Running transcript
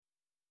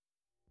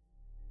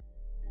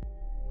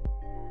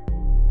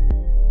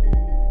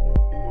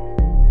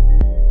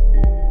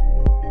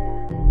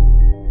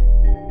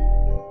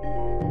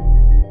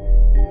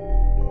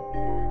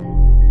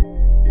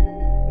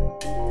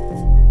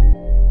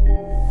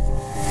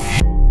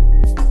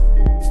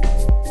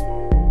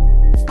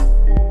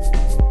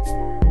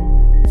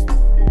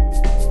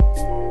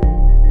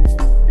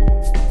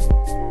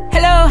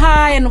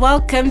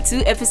welcome to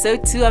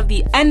episode 2 of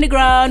The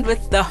Underground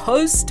with the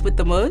host with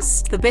the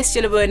most, the best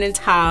Jillabone in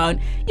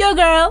town, your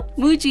girl,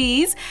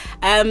 Moojies.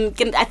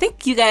 I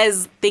think you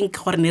guys think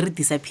Horner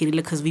disappeared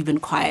because we've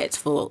been quiet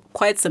for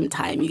quite some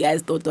time. You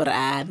guys thought,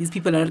 these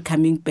people are not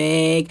coming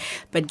back.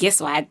 But guess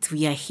what?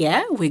 We are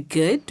here. We're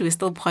good. We're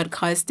still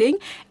podcasting.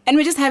 And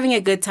we're just having a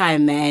good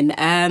time,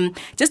 man.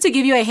 Just to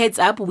give you a heads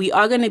up, we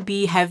are going to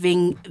be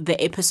having the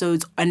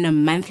episodes on a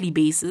monthly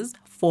basis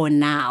for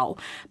now.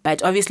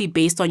 But obviously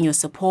based on your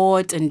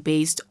support and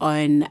based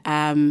on,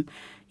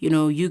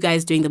 you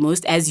guys doing the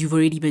most, as you've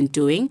already been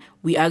doing,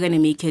 we are going to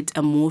make it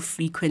a more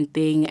frequent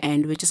thing.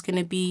 And we're just going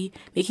to be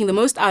making the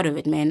most out of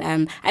it,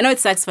 man. I know it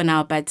sucks for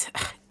now, but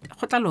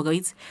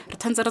it's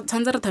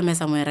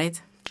somewhere,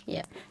 right?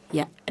 Yeah.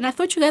 Yeah. And I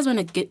thought you guys were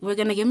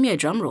going to give me a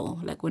drum roll,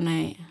 like when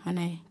I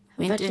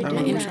went in.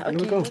 Okay.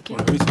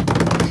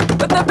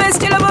 But the best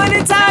Jillabone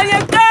in town,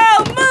 your girl,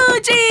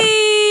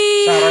 Moojies!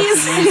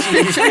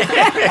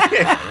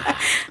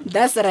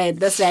 That's right.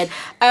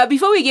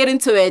 Before we get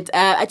into it,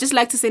 I'd just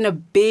like to send a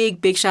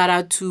big shout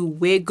out to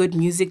Where Good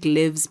Music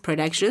Lives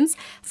Productions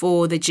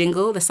for the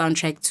jingle, the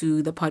soundtrack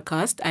to the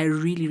podcast. I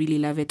really, really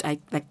love it. I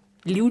like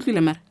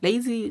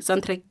lazy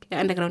soundtrack,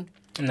 Underground.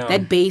 No.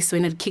 That bass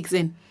when it kicks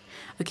in.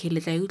 Okay,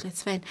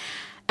 that's fine.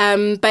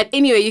 But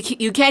anyway,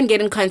 you can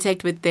get in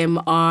contact with them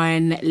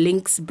on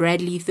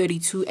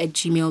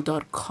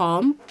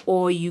linksbradley32@gmail.com,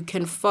 or you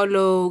can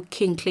follow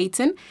King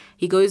Clayton.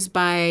 He goes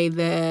by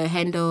the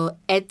handle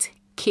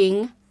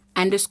 @King_Clayton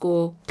on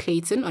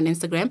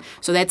Instagram.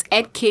 So that's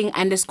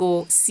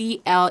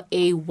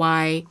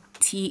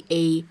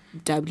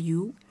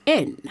 @King_CLAYTAWN.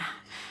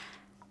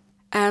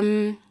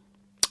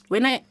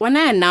 When I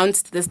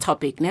announced this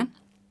topic,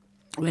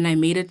 when I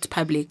made it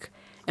public,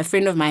 a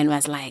friend of mine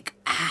was like,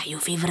 your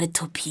favorite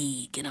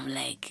topic. And I'm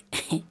like,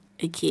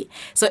 okay.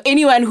 So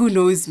anyone who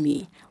knows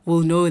me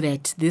will know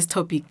that this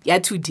topic,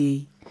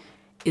 today,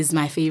 is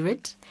my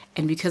favorite.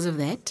 And because of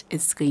that,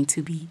 it's going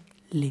to be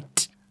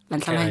lit.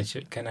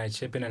 Can I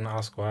chip in and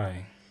ask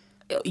why?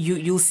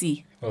 You'll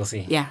see. We'll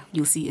see. Yeah,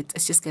 you'll see.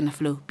 It's just going to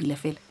flow. But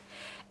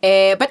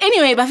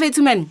anyway,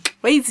 Bafetu man,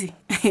 wait.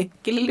 You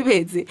guys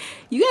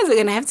are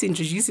going to have to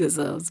introduce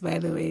yourselves, by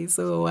the way.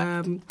 So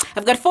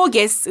I've got 4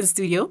 guests in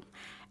studio.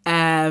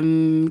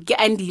 Ke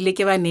Andile,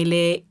 ke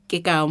Banele,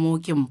 ke Kamo,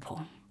 ke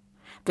Mpho.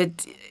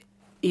 But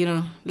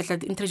let's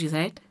introduce,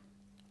 right?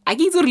 I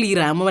get to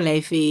lira mo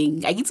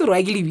lifeng. I get to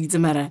write libitse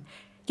mara.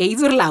 Ke get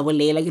to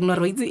labolela ke no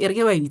write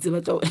erke ba bitse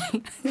ba tlo.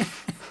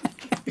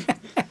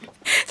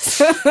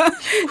 So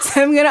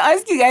I'm going to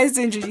ask you guys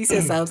to introduce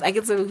yourselves.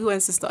 Who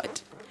wants to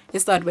start?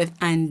 Let's start with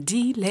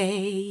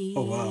Andile.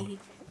 Oh wow.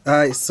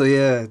 So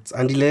it's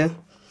Andile,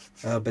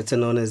 better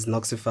known as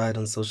Noxified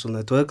on social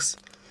networks.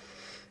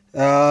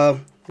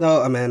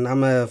 No,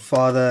 I'm a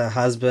father,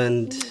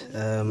 husband,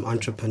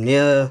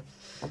 entrepreneur,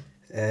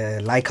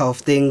 liker of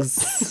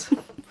things,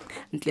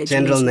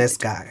 general nice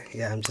guy.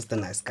 Yeah, I'm just a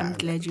nice guy. I'm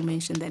glad you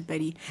mentioned that,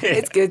 buddy.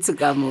 It's good to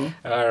Kamu.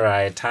 All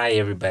right. Hi,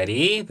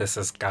 everybody. This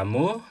is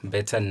Kamu,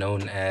 better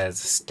known as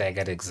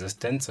Staggered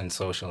Existence on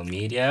social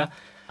media.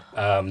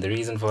 The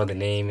reason for the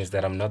name is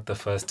that I'm not the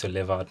first to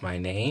live out my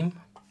name.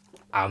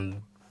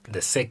 I'm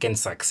the second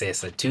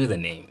successor to the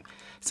name.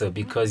 So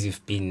because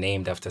you've been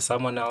named after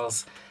someone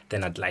else,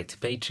 then I'd like to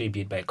pay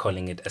tribute by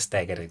calling it a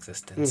staggered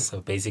existence. So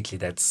basically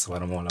that's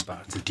what I'm all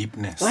about. The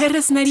deepness. Why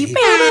is Nari?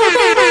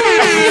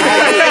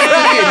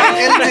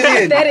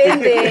 That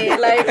in there,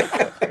 like.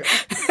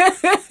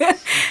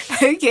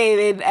 Okay,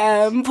 then,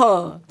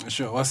 Mpho.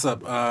 Sure. What's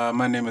up?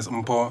 My name is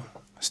Mpho,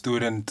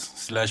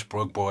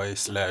 student/broke boy/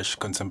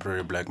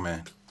 contemporary black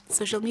man.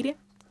 Social media?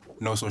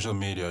 No social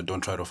media.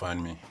 Don't try to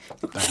find me.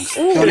 Thanks.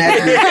 Don't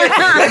add me.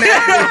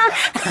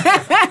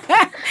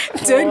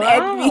 Don't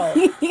add me.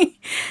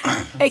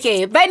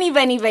 Okay, Bunny.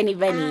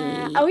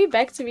 Are we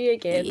back to me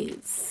again?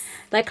 Yes.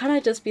 Like, can't I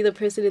just be the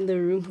person in the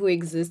room who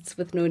exists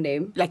with no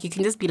name? Like, you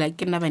can just be like,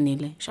 Kenna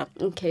Vanille, sharp.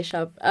 Okay,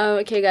 sharp.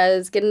 Okay,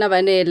 guys, Kenna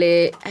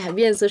Vanele.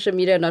 Me and social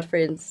media are not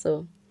friends,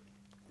 so.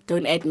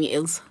 Don't add me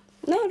else.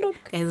 No, look.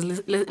 Guys,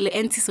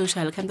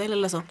 anti-social. Can I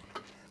tell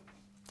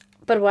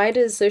But why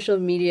does social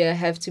media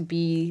have to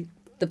be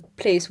the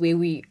place where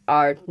we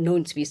are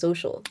known to be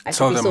social? I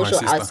Tell could be them, my social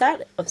sister.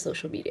 outside of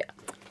social media.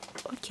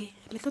 Okay,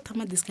 let's not have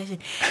a discussion.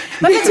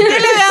 But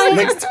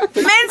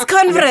men's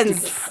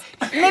conference.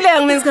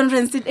 Men's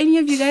conference. Did any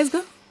of you guys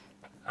go?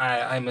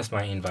 I missed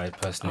my invite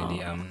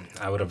personally.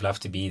 I would have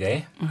loved to be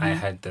there. I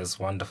had this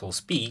wonderful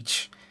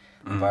speech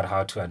about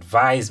how to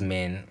advise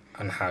men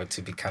on how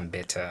to become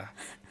better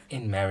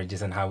in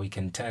marriages and how we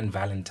can turn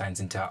Valentine's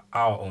into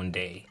our own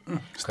day.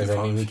 Because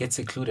we get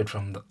secluded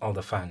from all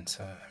the fun.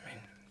 So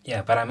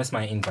but I missed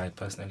my invite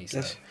personally.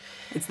 So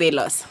it's their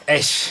loss.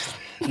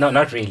 No,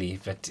 not really,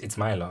 but it's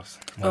my loss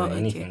more than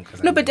anything.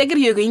 No, but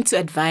you're going to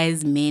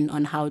advise men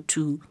on how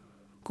to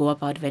go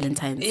about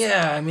Valentine's.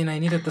 Yeah, I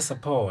needed the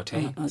support.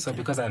 Okay. So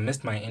because I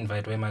missed my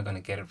invite, where am I going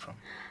to get it from?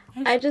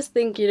 I just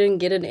think you didn't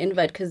get an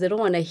invite because they don't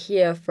want to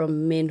hear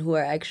from men who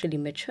are actually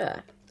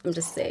mature. I'm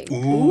just saying.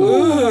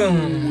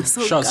 Ooh,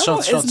 so Shots. No,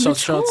 it's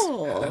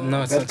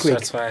That's not quick.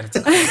 shots fired.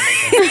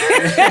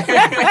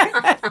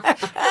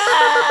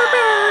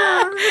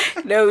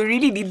 No, we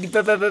really need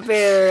the like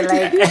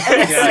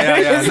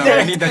Yeah. No,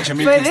 I need that for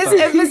Jamaican this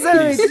stuff.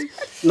 episode.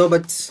 No,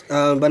 but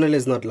Banale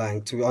is not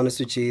lying. To be honest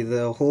with you,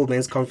 the whole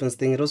men's conference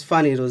thing, it was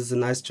funny. It was a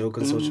nice joke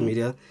on social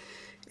media.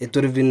 It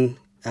would have been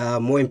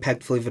more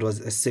impactful if it was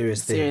a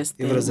serious thing. If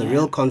it was a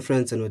real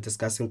conference and we're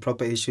discussing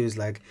proper issues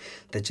like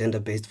the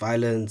gender-based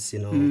violence,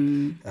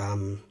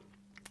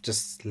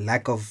 just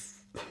lack of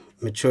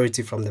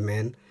maturity from the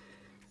men.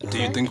 Do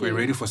you think we're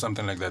ready for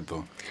something like that,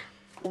 though?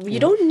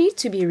 You don't need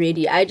to be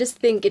ready. I just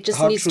think it just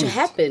Hard needs to truth.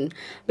 happen.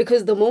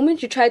 Because the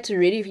moment you try to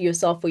ready for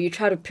yourself or you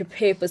try to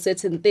prepare for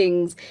certain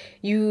things,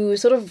 you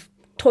sort of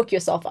talk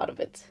yourself out of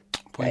it.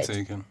 Point Right.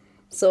 taken.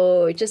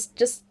 So just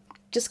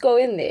go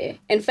in there.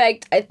 In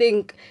fact, I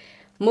think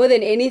more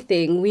than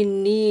anything, we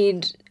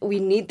need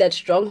that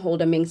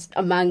stronghold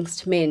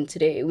amongst men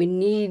today. We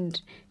need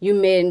you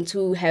men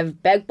to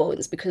have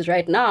backbones, because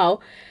right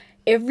now,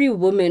 every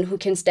woman who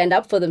can stand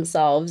up for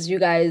themselves, you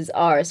guys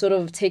are sort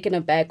of taken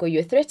aback or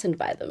you're threatened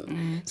by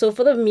them. So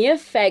for the mere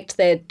fact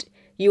that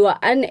you are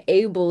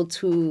unable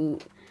to,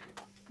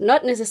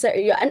 not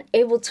necessarily, you're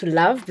unable to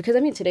love, because I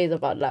mean today is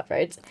about love,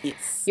 right?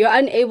 Yes. You're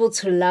unable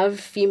to love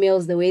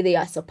females the way they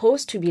are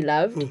supposed to be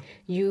loved.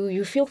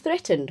 You feel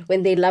threatened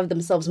when they love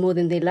themselves more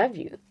than they love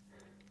you.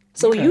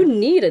 So you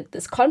needed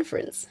this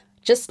conference,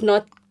 just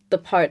not the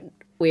part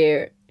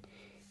where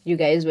you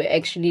guys were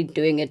actually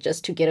doing it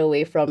just to get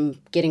away from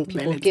getting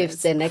people Relatives.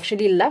 gifts and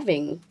actually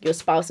loving your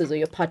spouses or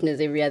your partners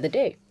every other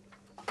day.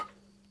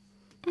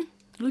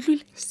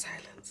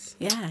 Silence.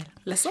 Yeah,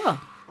 let's all.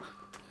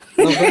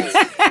 No,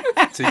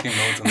 but Taking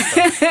notes and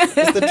stuff.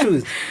 it's the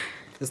truth.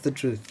 It's the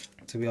truth,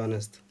 to be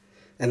honest.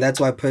 And that's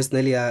why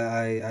personally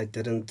I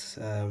didn't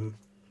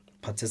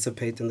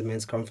participate in the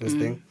men's conference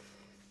thing.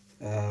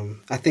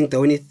 I think the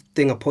only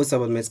thing I posted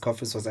about men's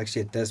conference was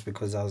actually at this,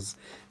 because I was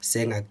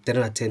saying I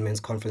didn't attend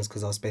men's conference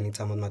because I was spending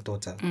time with my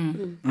daughter.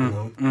 You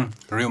know?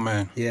 Real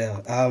man.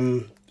 Yeah.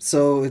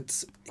 So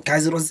it's,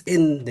 guys, it was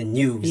in the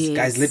news. Yes.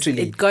 Guys,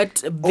 literally. It got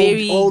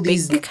very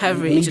big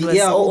coverage. It was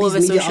all over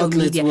these media social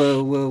outlets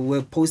media.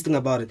 were posting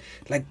about it.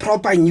 Like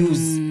proper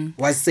news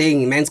was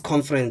saying men's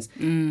conference.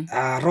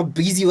 Rob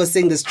Beasy was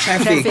saying there's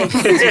traffic. to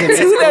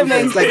the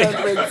men's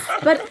conference.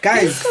 Like, But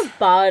Guys. think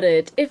about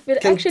it. If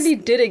it Can- actually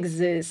did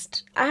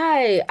exist,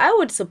 I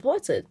would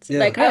support it. Yeah.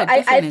 Like Yeah,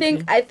 I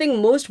definitely. think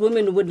most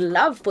women would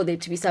love for there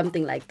to be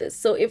something like this.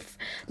 So if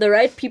the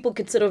right people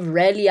could sort of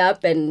rally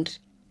up and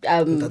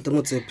Ntate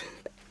Motsepe.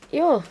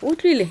 yo,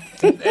 really?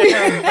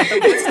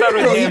 Let's start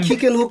with Bro, him. you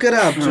can hook it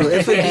up, bro.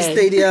 FNB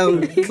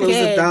Stadium, close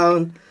it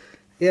down.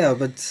 Yeah,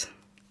 but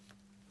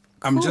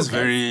I'm just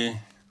very,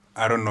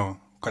 I don't know,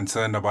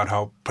 concerned about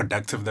how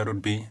productive that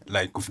would be.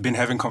 Like, we've been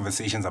having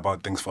conversations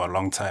about things for a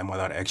long time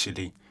without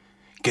actually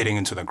getting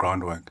into the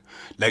groundwork.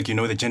 Like,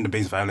 the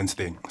gender-based violence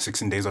thing,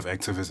 16 days of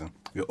activism.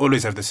 We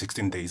always have the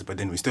 16 days, but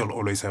then we still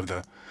always have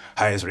the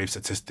highest rape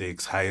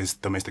statistics,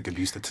 highest domestic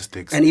abuse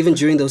statistics. and even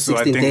during those So I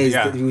 16 think, days,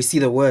 yeah. we see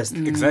the worst.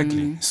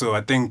 Exactly. So I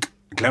think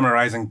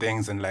glamorizing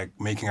things and like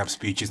making up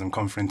speeches and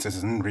conferences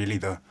isn't really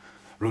the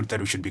route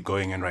that we should be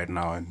going in right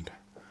now, and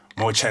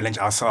more challenge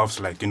ourselves,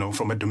 like,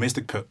 from a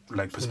domestic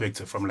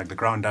perspective, from like the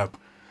ground up,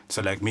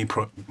 to like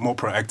more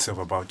proactive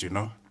about,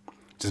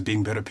 just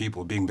being better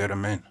people, being better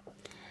men,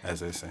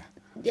 as I say.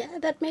 Yeah,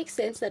 that makes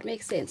sense.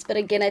 But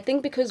again, I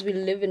think because we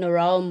live in a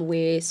realm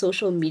where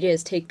social media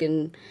has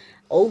taken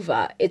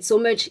over, it's so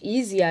much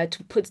easier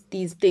to put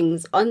these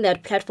things on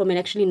that platform and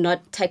actually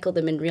not tackle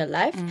them in real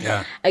life.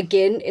 Yeah.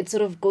 Again, it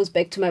sort of goes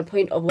back to my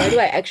point of, why do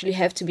I actually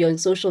have to be on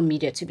social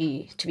media to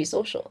be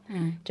social? Do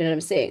you know what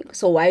I'm saying?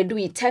 So why do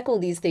we tackle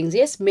these things?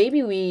 Yes,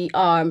 maybe we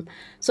are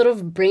sort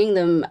of bringing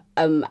them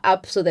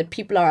up so that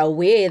people are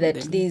aware that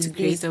these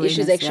create issues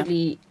awareness, yeah.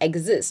 actually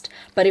exist.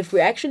 But if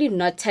we're actually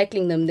not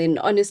tackling them, then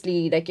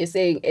honestly, like you're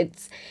saying,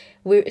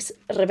 we're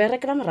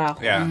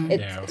Yeah.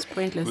 It's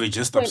Pointless. We're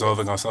just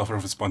absolving ourselves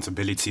of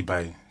responsibility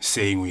by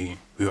saying we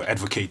were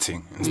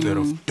advocating instead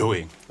of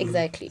doing.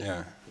 exactly.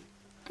 Yeah.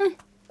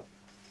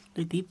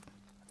 The deep.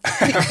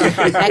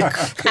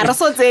 Like, I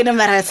also say no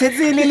matter, it's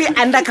really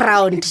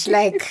underground.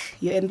 Like,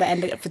 you're in the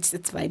underground, but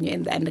it's fine, you're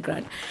in the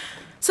underground.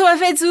 So,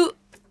 Afetu,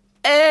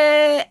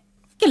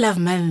 you love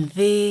man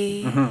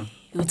there.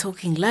 We're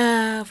talking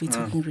love, we're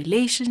talking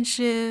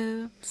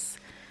relationships.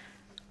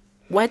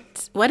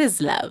 What is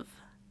love?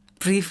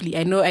 Briefly,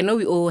 I know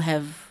we all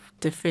have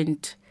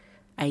different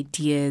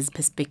ideas,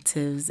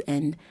 perspectives,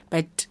 and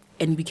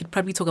we could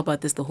probably talk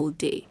about this the whole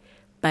day.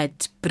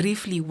 But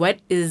briefly, what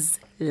is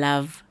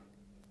love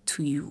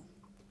to you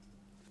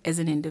as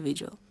an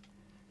individual?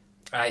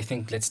 I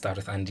think let's start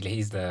with Andile.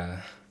 He's the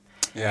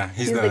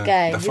He's the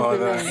guy, the he's the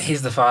father. man.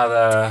 He's the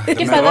father. Your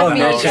the father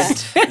man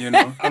figure.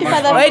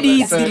 nurtured, Why do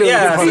you So, still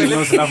yeah, Probably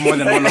knows love more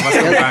than all of us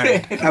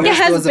combined. I wish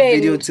there was a husband.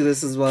 video to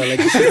this as well. Like,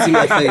 you should see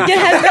my face.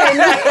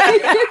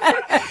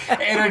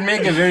 It would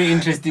make a very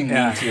interesting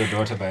name to your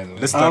daughter, by the way.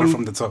 Let's start it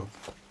from the top.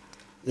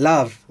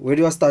 Love. Where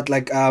do I start?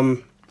 Like,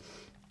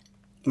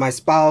 my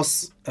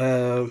spouse.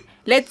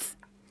 Let's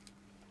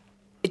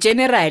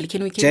general.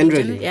 Can we keep it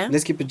Generally, general? Yeah.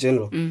 let's keep it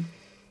general.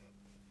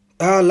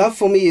 Love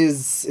for me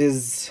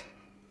is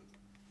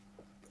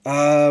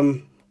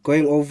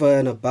going over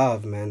and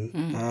above,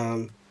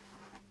 man.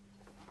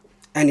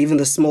 And even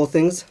the small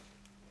things.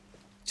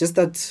 Just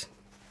that,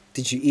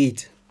 did you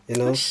eat? You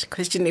know?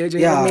 Question.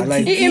 Yeah,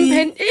 like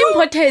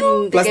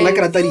Important. plus guys.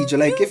 nakratarijo.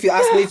 Like if you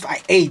ask me if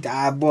I ate,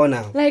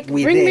 bona. Like,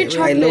 we bring me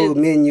there. I know chocolates.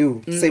 me and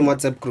you, same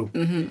WhatsApp group.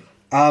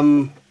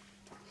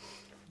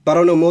 But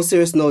on a more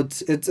serious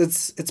note,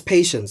 it's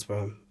patience,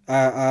 bro.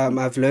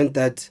 I've learned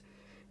that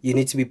you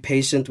need to be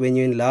patient when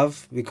you're in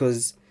love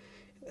because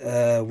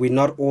we're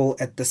not all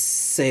at the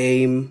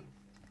same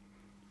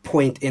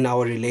point in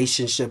our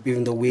relationship,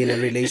 even though we're in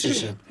a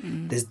relationship.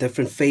 There's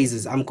different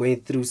phases. I'm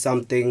going through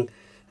something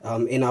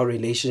in our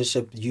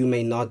relationship you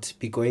may not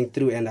be going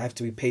through, and I have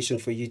to be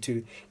patient for you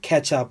to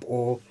catch up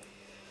or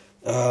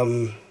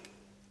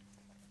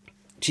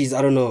geez,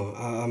 I don't know.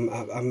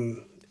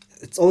 I'm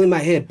it's all in my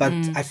head, but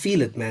I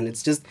feel it, man.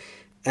 It's just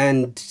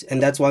and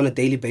that's why on a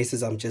daily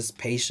basis I'm just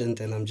patient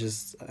and I'm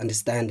just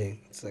understanding.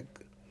 It's like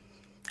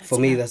for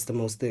me that's the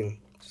most thing.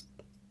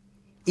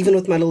 Even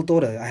with my little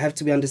daughter, I have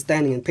to be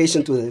understanding and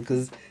patient with her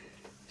because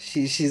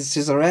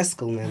she's a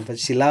rascal, man. But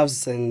she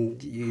loves,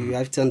 and you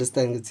have to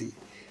understand that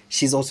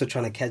she's also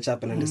trying to catch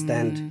up and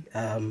understand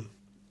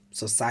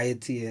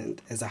society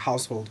and as a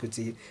household,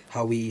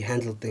 how we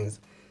handle things.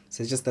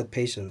 So it's just that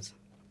patience.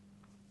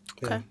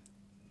 Okay.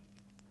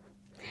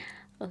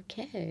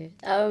 Okay.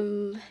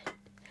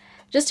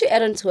 Just to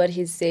add on to what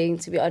he's saying,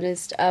 to be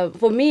honest,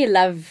 for me,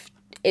 love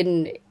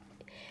it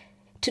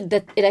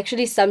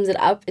actually sums it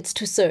up. It's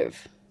to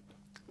serve.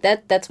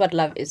 That's what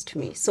love is to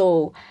me.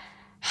 So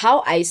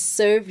how I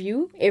serve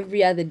you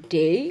every other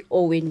day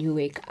or when you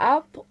wake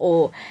up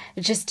or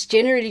just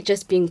generally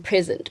just being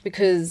present.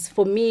 Because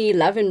for me,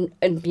 love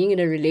and being in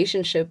a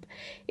relationship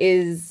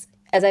is,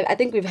 as I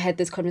think we've had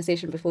this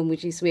conversation before,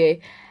 Mujis, where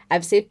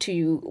I've said to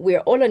you, we're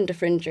all on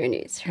different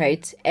journeys,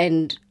 right?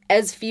 And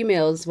as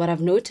females, what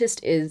I've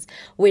noticed is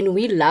when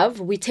we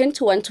love, we tend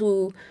to want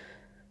to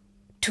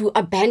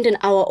abandon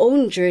our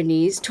own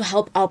journeys to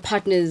help our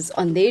partners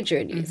on their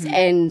journeys.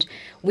 And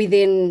we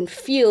then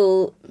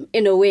feel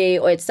in a way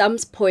or at some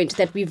point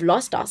that we've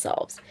lost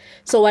ourselves.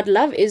 So what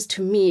love is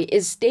to me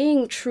is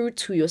staying true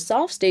to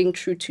yourself, staying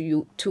true to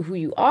you, to who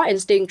you are,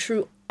 and staying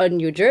true on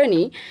your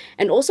journey,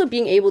 and also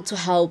being able to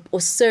help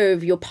or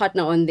serve your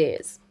partner on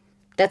theirs.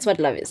 That's what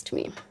love is to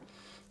me,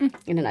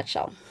 in a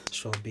nutshell.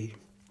 Sure be.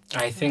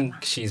 I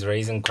think she's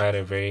raising quite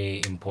a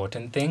very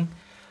important thing.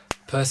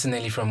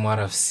 Personally, from what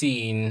I've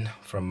seen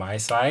from my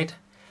side,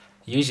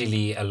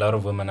 usually a lot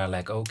of women are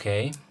like,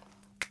 okay,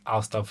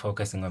 I'll stop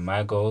focusing on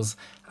my goals.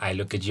 I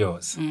look at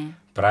yours.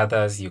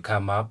 Brothers, you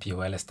come up, you're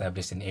well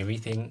established in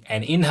everything.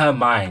 And in her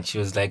mind, she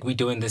was like, we're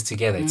doing this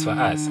together. It's for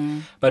us.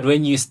 But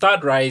when you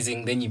start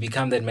rising, then you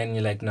become that man.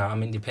 You're like, no,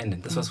 I'm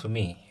independent. This was for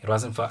me. It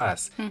wasn't for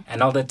us.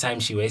 And all the time,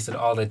 she wasted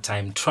all the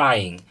time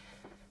trying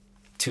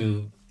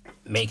to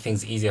make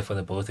things easier for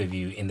the both of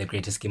you in the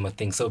greater scheme of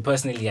things. So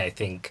personally, I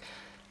think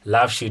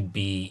love should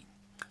be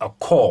a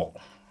call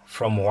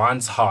from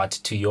one's heart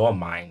to your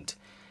mind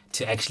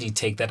to actually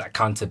take that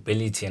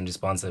accountability and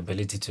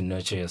responsibility to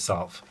nurture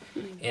yourself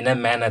in a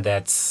manner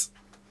that's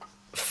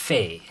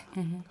fair,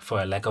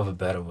 for a lack of a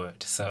better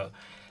word. So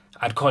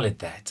I'd call it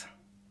that.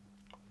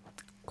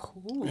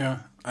 Cool. Yeah,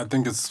 I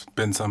think it's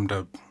been summed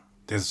up.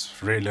 There's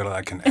very little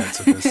I can add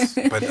to this.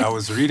 But I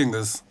was reading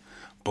this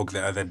book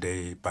the other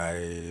day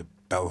by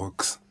Bell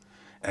Hooks,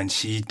 and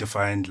she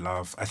defined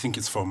love, I think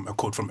it's from a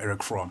quote from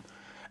Eric Fromm,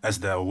 as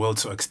the will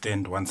to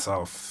extend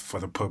oneself for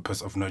the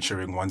purpose of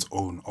nurturing one's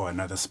own or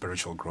another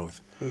spiritual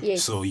growth.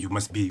 Yes. So you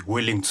must be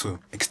willing to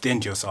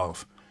extend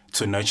yourself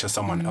to nurture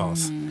someone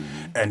else.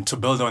 And to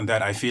build on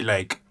that, I feel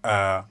like,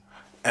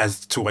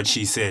 as to what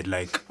she said,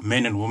 like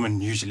men and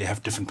women usually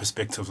have different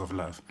perspectives of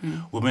love.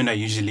 Women are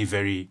usually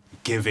very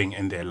giving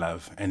in their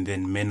love, and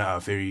then men are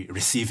very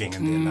receiving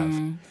in their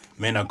love.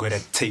 Men are good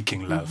at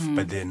taking love,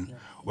 but then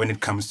when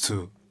it comes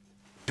to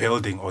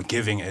building or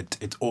giving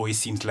it always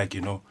seems like,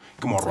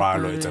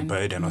 it's a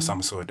burden or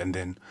some sort. And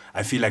then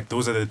I feel like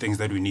those are the things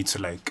that we need to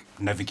like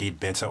navigate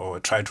better or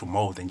try to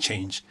mold and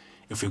change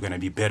if we're going to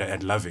be better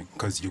at loving,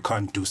 because you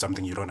can't do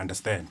something you don't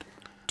understand.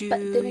 Do But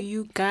then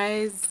you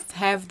guys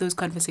have those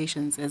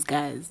conversations as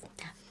guys?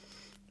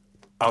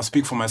 I'll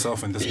speak for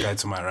myself and this guy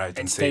to my right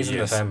and It say stays in the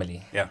yes.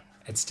 family. Yeah.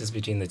 It's just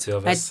between the two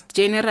of But us.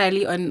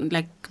 generally on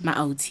like my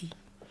OT.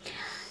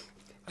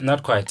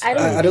 Not quite.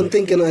 I don't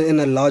think in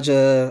a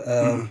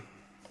larger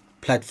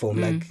platform,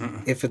 like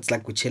if it's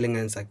like we're chilling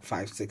and it's like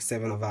 5, 6,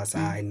 7 of us,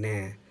 nah.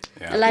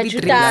 Yeah. La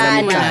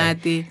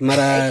Jutana.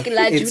 Mara,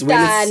 Like it's when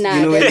it's,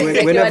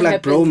 Jutana. when I have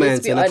like Let's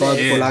bromance be and I go out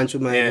honest. for lunch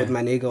with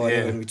my nigga or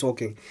whatever, Yeah. and we're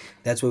talking,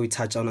 that's where we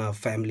touch on our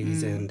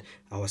families and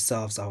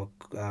ourselves, our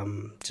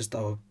just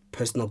our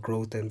personal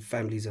growth and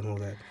families and all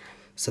that.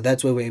 So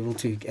that's where we're able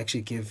to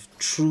actually give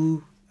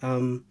true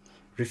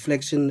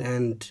reflection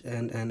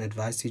and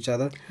advice to each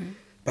other.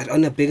 But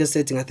on a bigger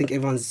setting, I think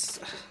everyone's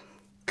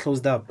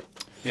closed up.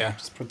 Yeah.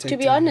 To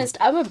be honest,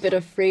 I'm a bit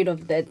afraid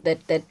of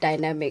that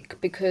dynamic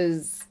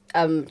because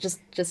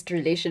just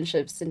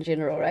relationships in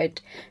general, right?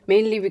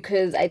 Mainly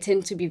because I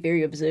tend to be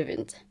very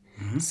observant.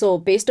 So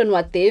based on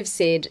what they've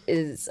said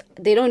is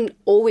they don't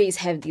always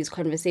have these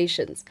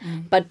conversations,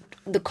 but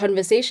the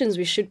conversations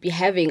we should be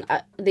having,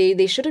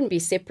 they shouldn't be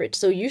separate.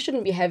 So you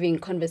shouldn't be having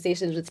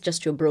conversations with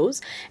just your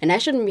bros, and I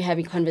shouldn't be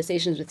having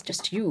conversations with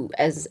just you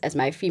as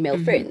my female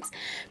friends.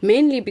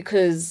 Mainly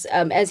because,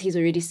 as he's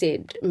already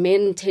said,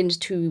 men tend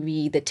to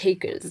be the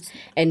takers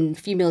and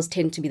females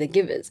tend to be the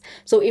givers.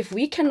 So if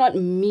we cannot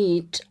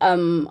meet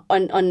on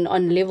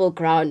level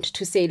ground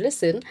to say,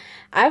 listen,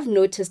 I've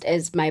noticed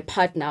as my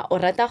partner,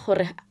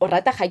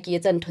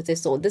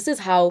 so this is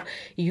how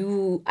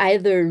you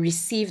either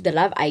receive the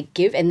love I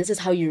give and this is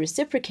how you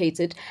reciprocate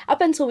it,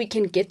 up until we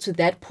can get to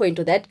that point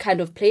or that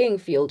kind of playing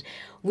field,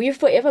 we're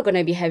forever going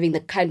to be having the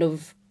kind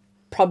of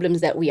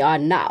problems that we are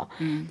now,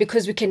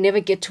 because we can never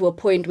get to a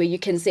point where you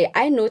can say,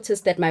 I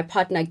notice that my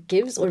partner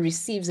gives or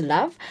receives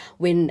love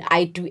when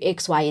I do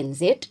X, Y, and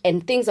Z,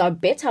 and things are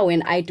better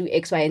when I do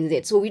X, Y, and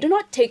Z. So we do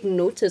not take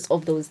notice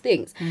of those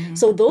things.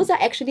 So those are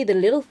actually the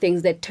little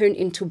things that turn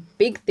into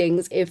big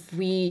things if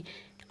we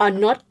are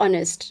not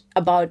honest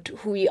about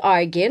who we are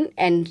again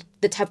and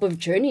the type of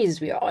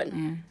journeys we are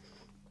on.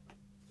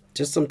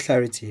 Just some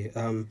clarity.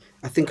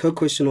 I think her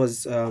question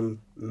was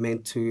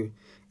meant to,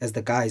 as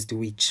the guys, do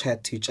we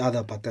chat to each other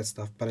about that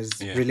stuff? But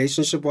as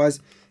relationship-wise,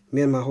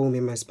 me and my homie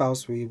and my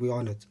spouse, we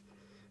on it.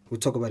 We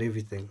talk about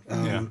everything.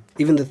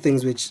 Even the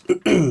things which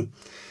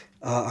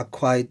are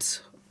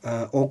quite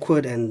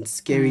awkward and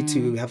scary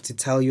to have to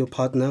tell your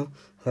partner,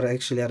 or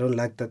actually, I don't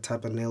like that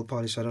type of nail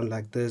polish. I don't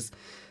like this.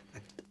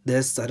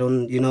 I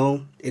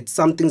don't, it's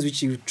some things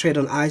which you tread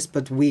on ice,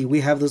 but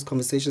we have those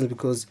conversations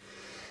because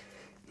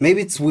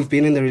maybe we've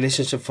been in the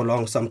relationship for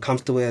long, so I'm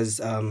comfortable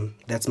as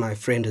that's my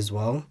friend as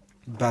well.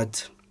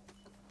 But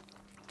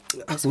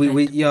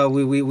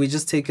we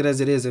just take it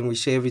as it is and we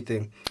share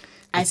everything.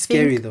 It's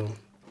scary though.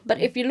 But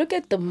if you look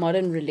at the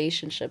modern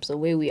relationships or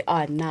where we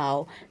are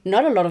now,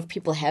 not a lot of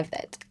people have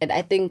that. And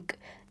I think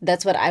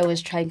that's what I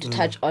was trying to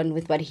touch on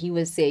with what he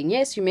was saying.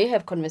 Yes, you may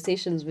have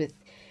conversations with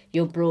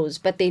your bros,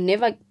 but they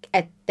never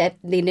at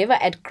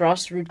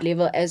grassroots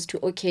level as to,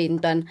 okay,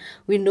 Ndan,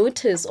 we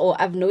notice, or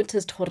I've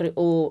noticed,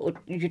 or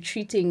you're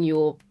treating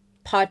your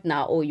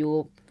partner or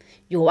your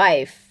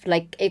wife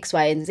like X,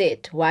 Y, and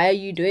Z. Why are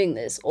you doing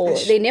this? Or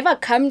they never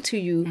come to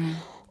you,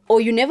 or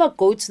you never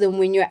go to them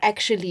when you're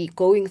actually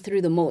going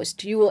through the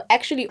most. You will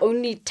actually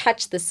only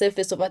touch the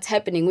surface of what's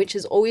happening, which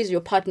is always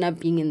your partner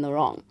being in the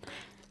wrong.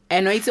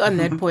 And right on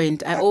that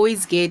point, I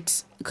always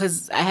get,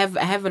 because I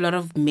have a lot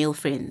of male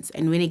friends,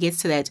 and when it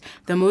gets to that,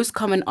 the most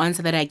common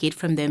answer that I get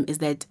from them is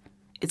that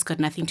it's got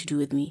nothing to do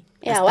with me.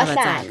 Yeah, what's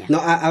that? No,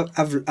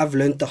 I've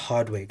learned the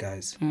hard way,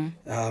 guys.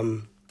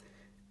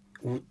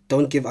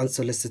 Don't give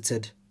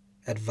unsolicited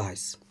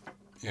advice.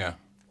 Yeah.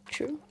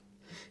 True.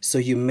 So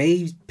you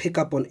may pick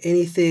up on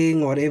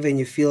anything or whatever, and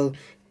you feel,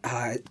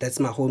 that's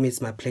my homie, it's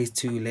my place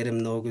to let him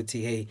know,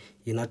 hey,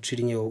 you're not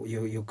treating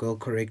your girl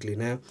correctly,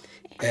 nah?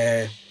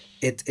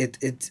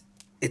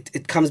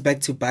 It comes back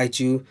to bite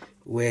you,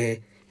 where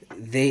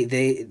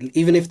they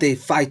even if they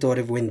fight or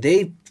whatever, when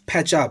they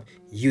patch up,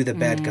 you the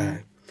bad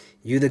guy.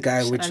 You the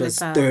guy which was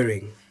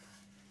stirring.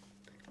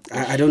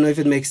 I don't know if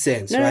it makes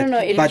sense, right? No,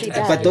 it but really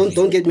does. but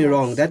don't get me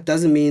wrong. That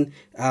doesn't mean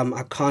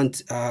I can't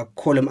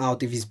call him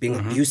out if he's being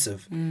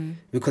abusive,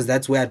 because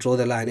that's where I draw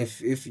the line.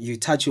 If you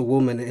touch a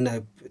woman in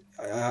a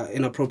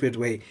inappropriate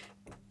way,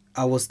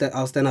 I'll stand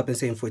up and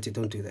say, "Mfoti,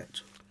 don't do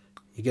that."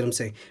 You get what I'm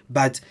saying?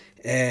 But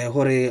this,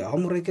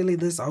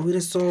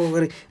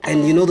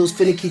 and you know those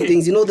finicky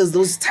things. You know there's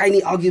those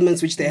tiny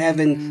arguments which they have,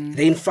 and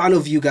they're in front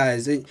of you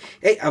guys.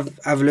 Hey,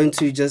 I've learned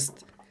to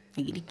just.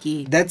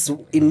 That's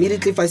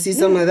immediately if I see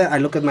something like that, I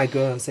look at my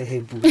girl and say, "Hey,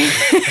 boo."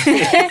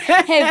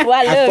 Hey, boo,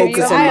 I love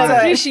you. I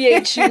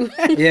appreciate you.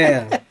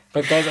 Yeah.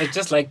 But guys, I'd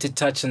just like to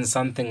touch on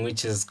something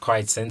which is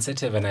quite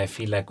sensitive and I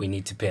feel like we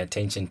need to pay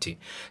attention to.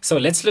 So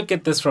let's look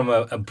at this from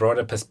a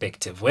broader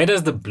perspective. Where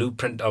does the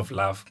blueprint of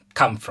love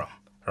come from,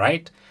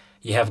 right?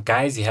 You have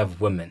guys, you have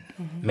women.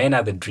 Men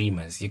are the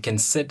dreamers. You can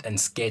sit and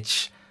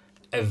sketch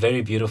a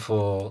very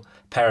beautiful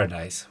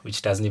paradise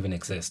which doesn't even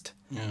exist.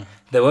 Yeah.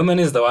 The woman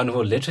is the one who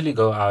will literally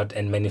go out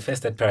and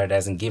manifest that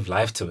paradise and give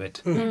life to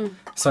it.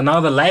 So now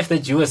the life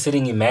that you were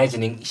sitting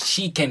imagining,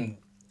 she can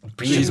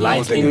breathe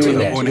life into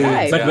that.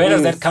 Right. But where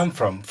does that come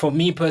from? For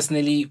me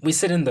personally, we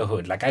sit in the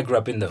hood. Like I grew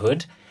up in the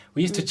hood.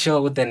 We used to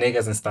chill with the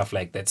niggas and stuff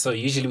like that. So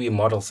usually we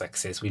model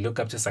success. We look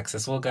up to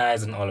successful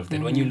guys and all of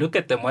that. When you look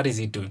at them, what is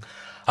he doing?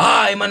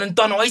 Like they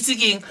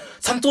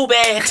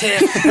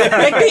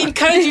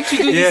encourage you to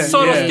do these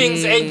sort of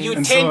things and you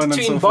tend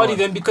to embody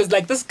them because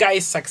like this guy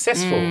is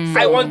successful.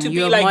 I want to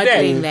be like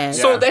that.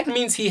 So that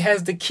means he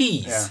has the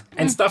keys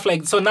and stuff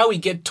like. So now we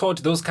get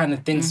taught those kind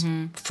of things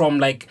from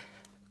like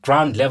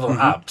ground level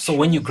up. So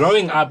when you're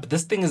growing up,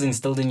 this thing is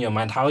instilled in your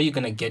mind. How are you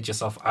going to get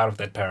yourself out of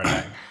that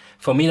paradigm?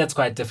 For me, that's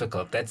quite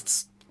difficult.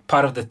 That's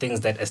part of the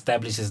things that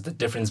establishes the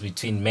difference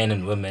between men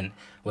and women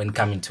when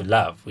coming to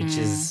love, which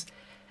is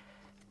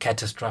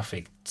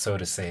catastrophic, so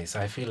to say. So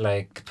I feel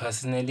like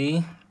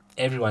personally,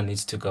 everyone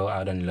needs to go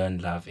out and learn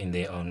love in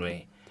their own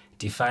way.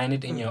 Define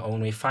it in your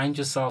own way. Find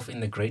yourself in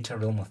the greater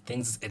realm of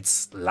things.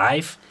 It's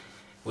life,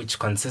 which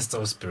consists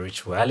of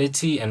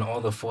spirituality and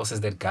all the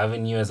forces that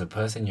govern you as a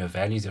person, your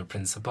values, your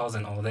principles,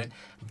 and all that.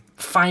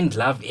 Find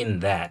love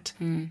in that,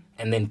 and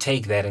then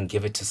take that and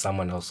give it to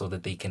someone else so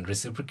that they can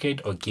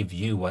reciprocate or give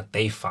you what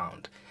they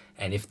found.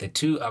 And if the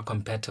two are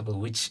compatible,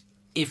 which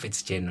if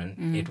it's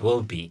genuine, it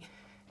will be,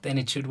 then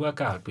it should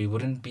work out. We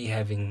wouldn't be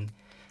having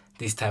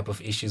these type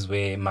of issues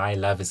where my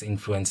love is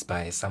influenced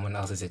by someone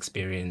else's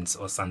experience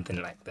or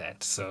something like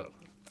that. So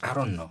I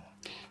don't know.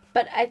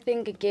 But I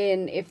think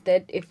again, if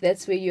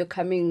that's where you're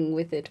coming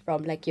with it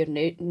from, like your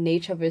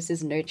nature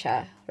versus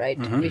nurture, right?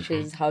 Which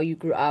is how you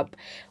grew up,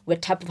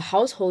 what type of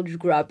household you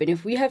grew up in.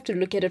 If we have to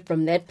look at it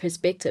from that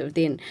perspective,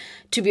 then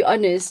to be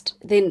honest,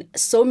 then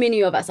so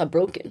many of us are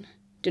broken.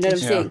 Do you know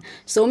what I'm saying?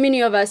 So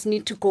many of us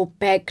need to go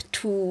back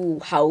to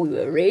how we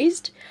were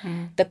raised,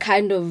 the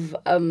kind of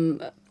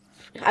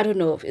I don't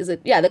know,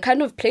 the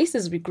kind of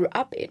places we grew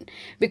up in.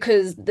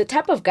 Because the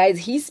type of guys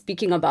he's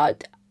speaking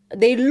about,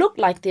 they look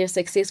like they're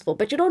successful,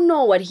 but you don't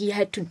know what he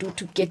had to do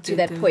to get to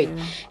that point.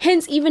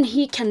 Hence, even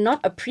he cannot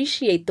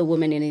appreciate the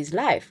woman in his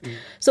life.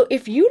 So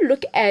if you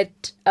look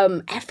at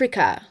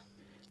Africa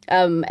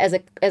as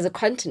a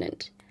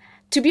continent,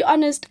 to be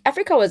honest,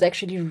 Africa was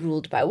actually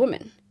ruled by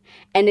women.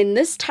 And in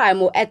this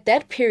time, or at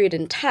that period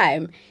in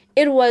time,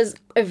 it was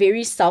a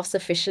very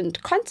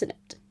self-sufficient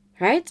continent,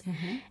 right?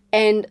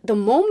 And the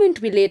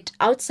moment we let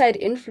outside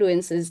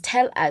influences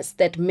tell us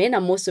that men are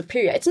more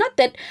superior, it's not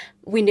that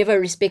we never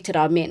respected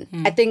our men.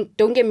 I think,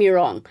 don't get me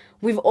wrong,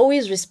 we've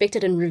always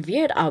respected and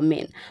revered our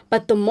men.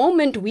 But the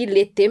moment we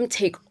let them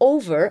take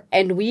over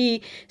and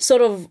we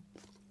sort of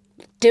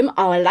dim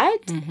our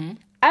light,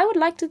 I would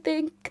like to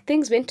think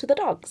things went to the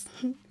dogs.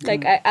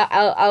 Like,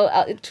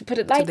 I'll to put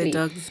it lightly. To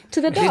the dogs. To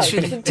the dogs.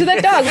 To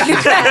the dogs.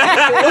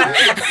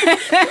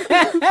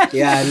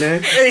 Yeah, I know.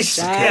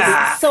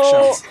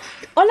 So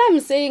all I'm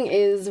saying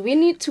is we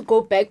need to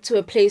go back to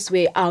a place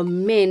where our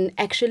men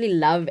actually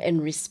love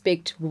and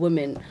respect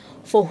women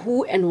for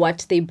who and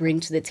what they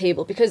bring to the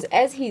table. Because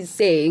as he's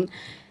saying,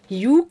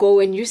 you go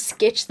and you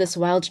sketch this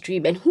wild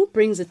dream, and who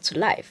brings it to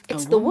life?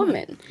 It's the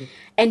woman.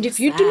 And if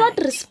you do not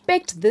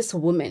respect this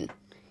woman,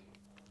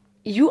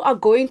 you are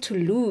going to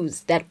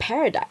lose that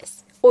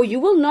paradise, or you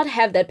will not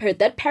have that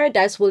that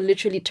paradise will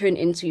literally turn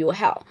into your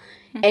hell.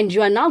 And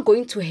you are now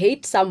going to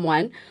hate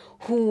someone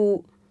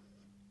who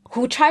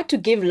tried to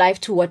give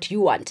life to what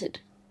you wanted.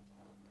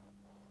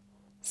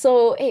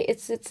 So hey,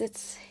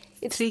 it's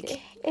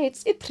tricky.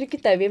 It's tricky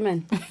time,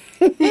 man.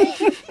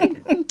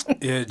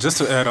 Yeah, just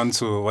to add on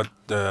to what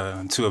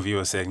the two of you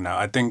are saying now,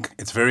 I think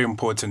it's very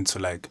important to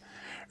like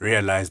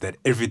realize that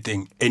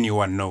everything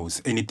anyone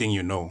knows, anything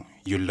you know,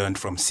 you learned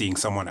from seeing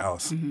someone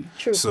else.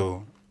 True.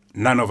 So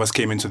none of us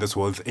came into this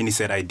world with any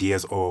set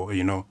ideas or,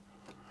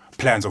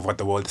 plans of what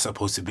the world is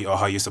supposed to be or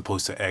how you're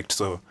supposed to act.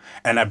 So,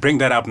 and I bring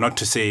that up not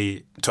to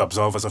say to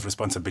absolve us of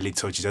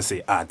responsibility or to just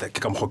say,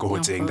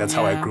 that's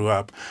how I grew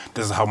up.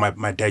 This is how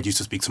my dad used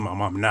to speak to my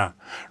mom. Nah,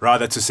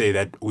 rather to say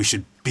that we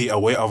should be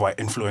aware of our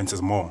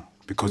influences more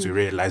because we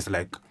realize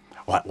like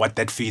what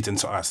that feeds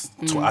into us,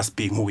 to us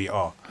being who we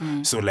are.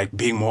 So like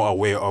being more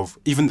aware of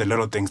even the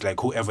little things like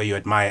whoever you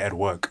admire at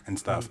work and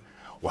stuff.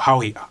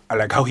 How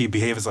he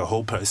behaves as a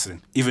whole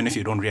person, even if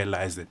you don't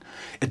realize it.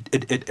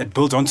 It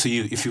builds onto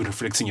you if you're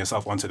reflecting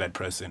yourself onto that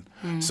person.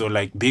 So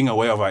like being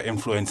aware of our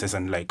influences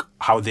and like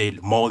how they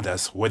mold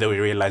us, whether we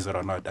realize it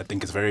or not, I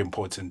think is very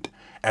important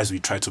as we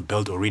try to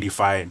build or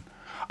redefine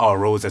our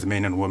roles as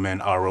men and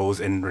women, our roles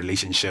in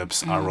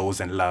relationships, our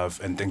roles in love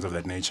and things of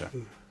that nature.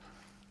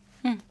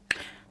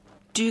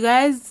 Do you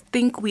guys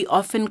think we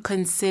often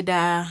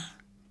consider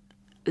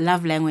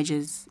love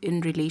languages in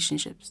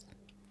relationships?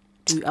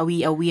 Are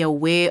we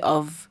aware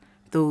of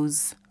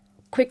those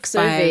Quick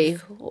survey.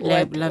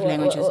 love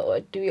languages?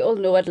 Do we all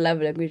know what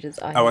love languages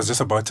are? I was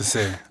just about to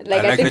say.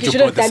 Like, I think that you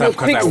should have brought this done a up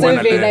 'cause quick I wanna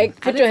survey. learn. Like,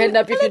 put your hand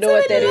up if you know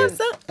what that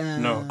is.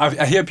 No,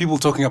 I hear people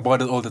talking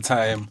about it all the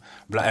time,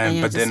 but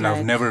you're then just I've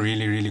like- never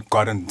really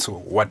gotten to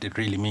what it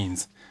really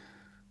means.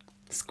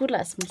 School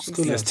us,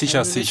 Mushi. Yes,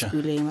 teacher.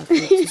 Schooling, my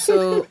friend.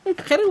 So,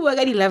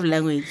 the love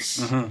language.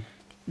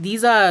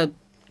 These are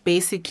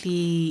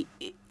basically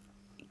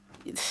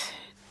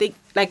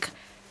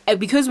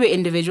because we're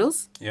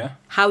individuals, Yeah.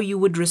 how you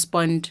would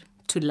respond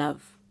to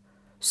love.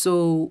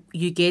 So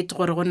you get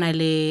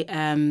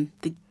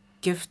the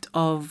gift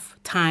of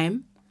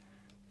time,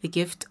 the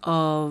gift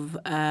of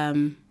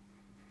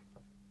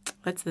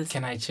what's this?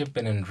 Can I chip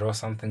in and draw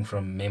something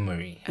from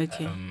memory?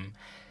 Okay.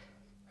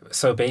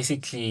 So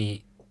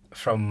basically,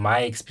 from my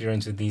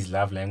experience with these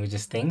love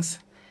languages things,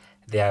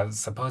 there are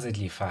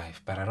supposedly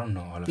 5, but I don't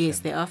know all of Yes,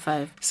 them. there are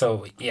 5.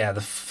 So yeah,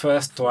 the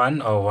first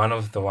one or one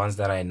of the ones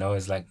that I know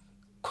is like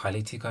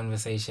quality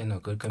conversation or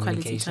good Quality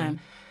communication. time.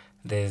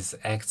 There's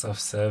acts of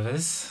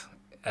service,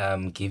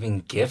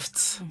 giving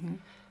gifts. Mm-hmm.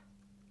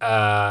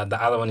 The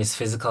other one is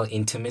physical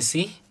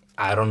intimacy,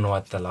 I don't know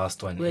what the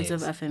last one Words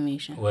is. of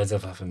affirmation. Words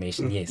of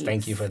affirmation. Yes,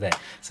 thank you for that.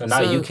 So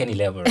now So- you can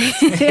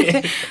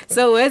elaborate.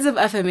 So words of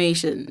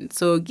affirmation.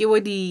 So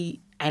give the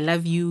I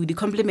love you, the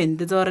compliment.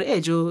 That's all. Hey,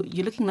 Joe,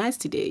 you're looking nice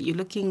today.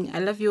 I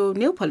love your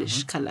nail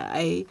polish color.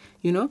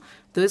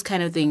 Those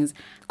kind of things.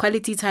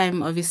 Quality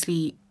time,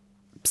 obviously,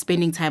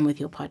 spending time with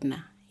your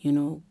partner.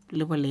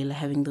 Leila,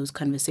 having those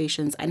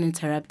conversations,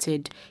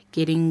 uninterrupted,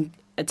 getting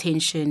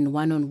attention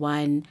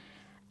one-on-one,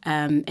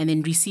 and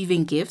then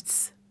receiving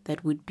gifts.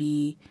 That would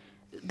be,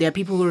 there are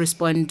people who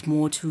respond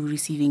more to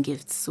receiving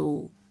gifts.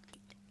 So,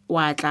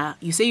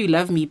 you say you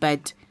love me,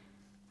 but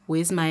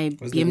where's my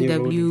Where's the new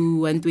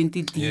BMW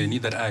 120D? Yeah, you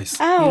need that ice.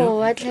 Oh,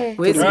 what?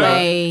 Where's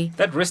my...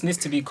 That wrist needs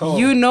to be cold.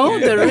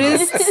 the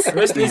wrist.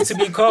 Wrist needs to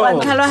be cold.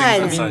 One color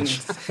hand.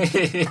 Such.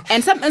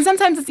 And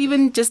sometimes it's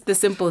even just the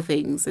simple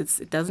things.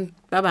 It doesn't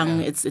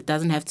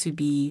have to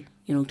be,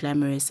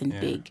 glamorous and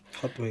big.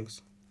 Hot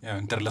wings. Yeah,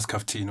 Nterla's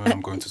kaftin when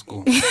I'm going to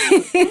school.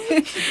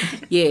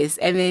 Yes,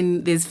 and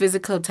then there's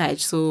physical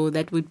touch. So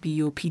that would be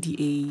your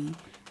PDA,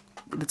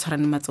 the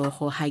tshwarana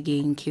matsogo,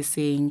 hugging,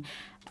 kissing,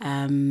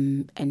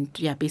 and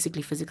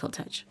basically physical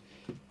touch.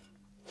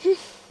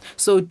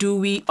 So do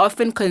we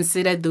often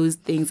consider those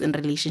things in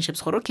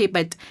relationships? Okay,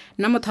 but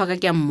na motho ga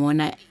ke a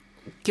mmona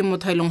ke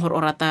motho e leng gore o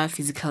rata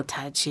physical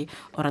touch,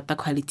 o rata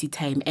quality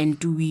time, and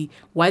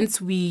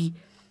once we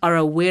are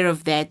aware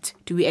of that,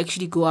 do we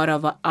actually go out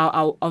of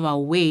our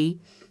way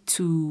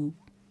to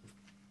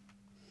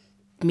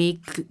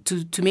make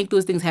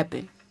those things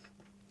happen?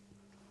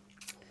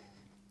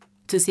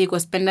 To say go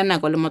spenda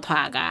nako le motho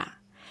aga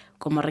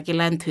go mo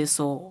rekela ntho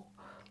so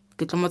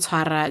ke tlo mo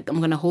tshwara, I'm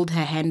going to hold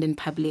her hand in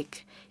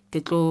public,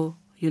 ke tlo,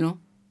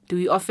 do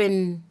we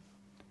often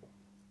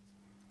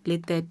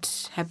let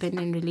that happen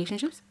in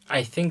relationships?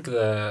 I think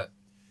the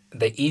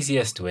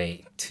easiest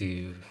way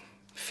to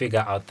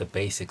figure out the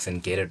basics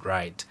and get it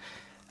right,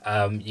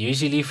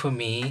 usually for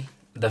me,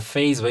 the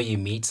phase where you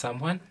meet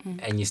someone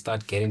and you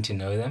start getting to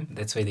know them,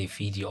 that's where they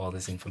feed you all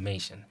this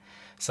information.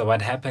 So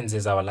what happens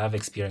is our love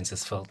experience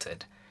is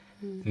filtered.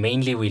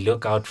 Mainly we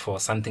look out for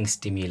something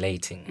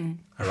stimulating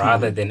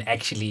rather than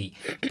actually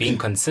being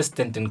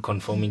consistent and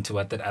conforming to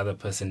what that other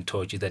person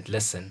told you, that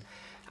listen,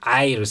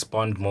 I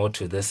respond more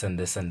to this and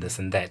this and this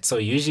and that. So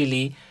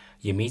usually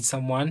you meet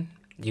someone,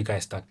 you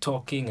guys start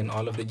talking and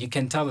all of that. You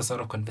can tell the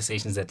sort of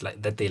conversations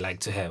that they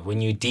like to have.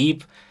 When you're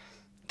deep,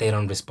 they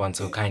don't respond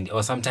so kindly.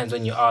 Or sometimes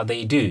when you are,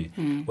 they do.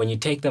 When you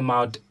take them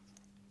out,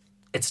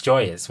 it's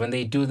joyous. When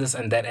they do this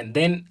and that. And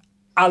then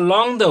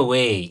along the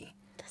way,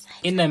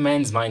 in a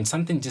man's mind,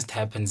 something just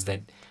happens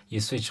that you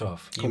switch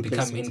off. You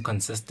become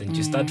inconsistent.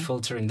 You start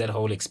filtering that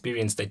whole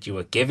experience that you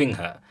were giving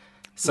her.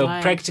 So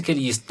practically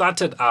you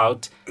started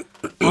out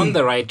on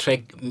the right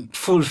track,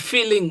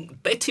 fulfilling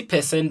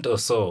 30% or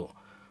so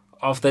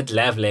of that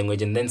love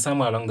language. And then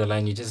somewhere along the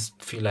line, you just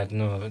feel like,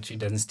 no, she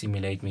doesn't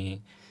stimulate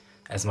me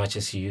as much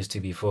as she used to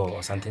before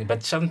or something.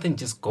 But something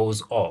just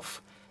goes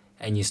off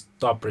and you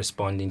stop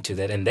responding to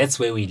that. And that's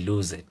where we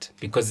lose it.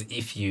 Because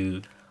if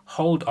you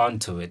hold on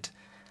to it,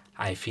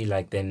 I feel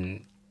like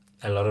then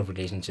a lot of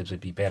relationships would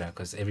be better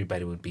because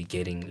everybody would be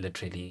getting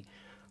literally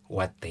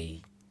what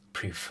they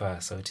prefer,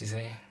 so to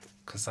say.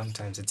 Because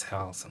sometimes it's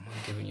hell, someone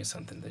giving you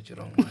something that you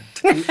don't want.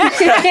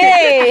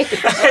 Hey,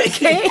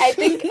 I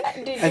think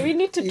do we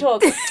need to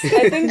talk?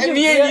 I think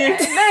me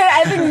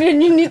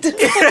and you need to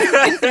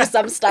do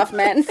some stuff,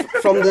 man.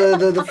 From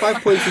the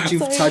 5 points that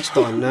you've Sorry. touched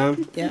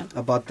on Yeah.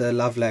 about the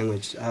love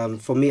language,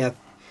 for me,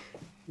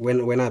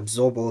 when I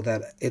absorb all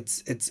that,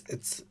 it's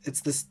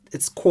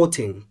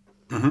courting.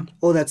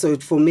 All that. So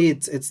for me,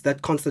 it's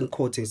that constant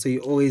courting. So you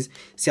always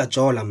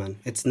siyajola, man.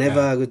 It's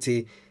never good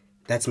to,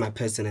 that's my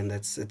person and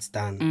it's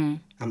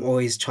done. I'm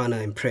always trying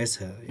to impress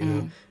her,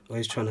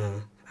 always trying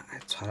to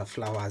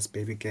flowers,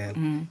 baby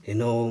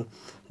girl,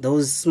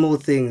 those small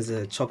things,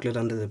 chocolate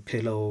under the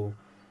pillow,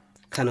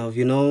 kind of,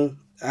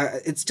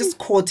 it's just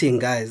courting,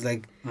 guys,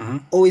 like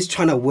always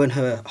trying to win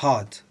her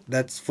heart.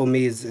 That's for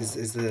me is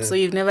the. So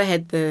you've never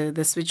had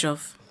the switch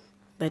off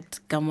that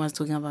Gam was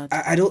talking about?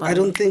 I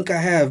don't think I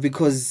have,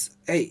 because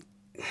I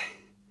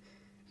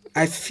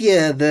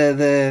fear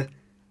the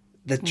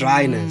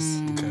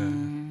dryness. Okay.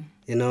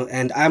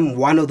 And I'm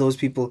one of those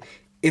people.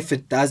 If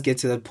it does get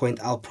to that point,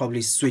 I'll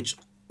probably switch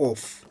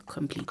off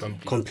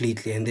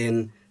completely, and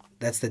then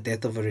that's the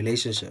death of a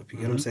relationship. You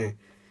get what I'm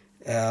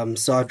saying?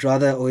 So I'd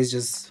rather always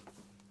just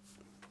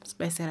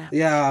Spice it up.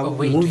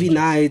 movie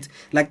night.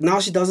 Like now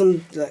she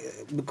doesn't,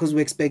 because we're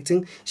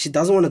expecting, she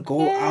doesn't want to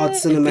go out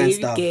cinema and baby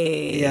stuff. girl.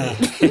 Yeah,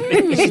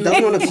 she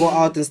doesn't want to go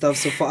out and stuff.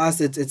 So for us,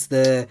 it's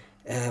the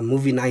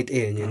movie night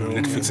in,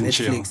 Netflix and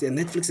chill. Yeah,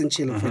 Netflix and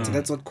chill.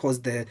 That's what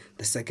caused the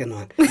second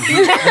one.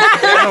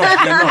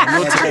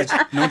 Noted.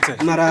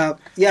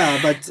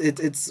 But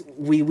it's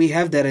we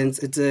have that, and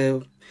it's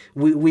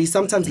we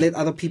sometimes let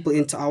other people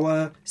into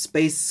our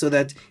space so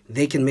that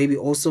they can maybe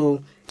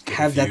also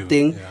have that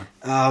thing.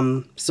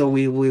 So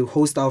we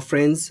host our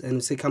friends and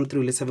we say, come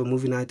through, let's have a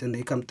movie night, and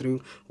they come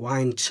through,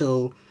 wine,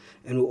 chill,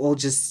 and we all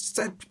just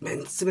said,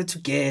 man, sit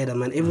together,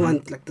 man.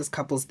 Everyone like this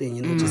couples thing,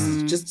 you know,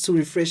 just to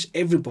refresh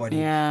everybody.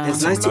 Yeah. And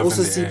it's Some nice to love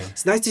also in the see.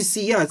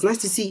 air. It's nice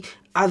to see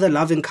other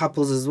loving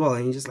couples as well,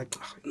 and you're just like,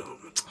 oh, no.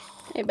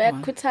 Hey,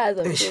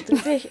 bayakhuthaza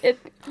futhi.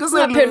 There's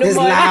love, man. There's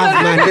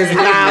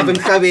love and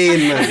cabin,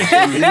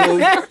 man. You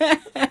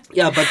know?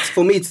 Yeah, but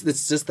for me, it's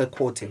just the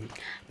courting.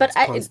 But It's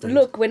I constant.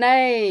 look, when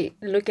I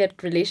look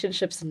at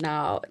relationships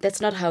now, that's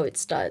not how it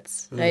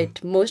starts,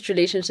 right? Most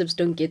relationships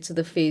don't get to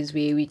the phase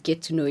where we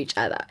get to know each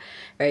other,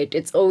 right?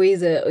 It's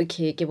always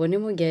okay, ke bone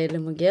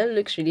Mugel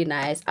looks really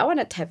nice. I want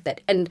to tap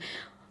that. And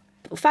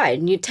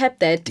fine, you tap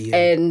that, Deal.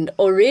 and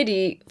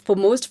already for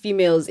most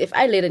females, if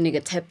I let a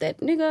nigga tap that,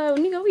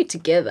 nigga, we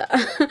together,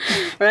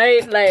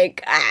 right?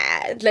 Like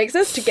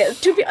just together.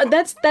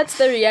 That's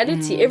the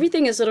reality.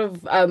 Everything is sort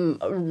of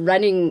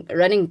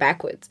running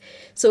backwards.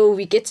 So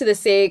we get to the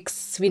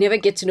sex, we never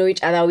get to know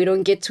each other. We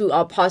don't get to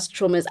our past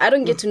traumas. I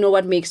don't get to know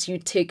what makes you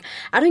tick.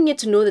 I don't get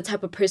to know the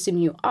type of person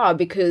you are,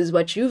 because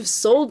what you've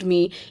sold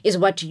me is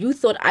what you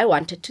thought I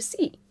wanted to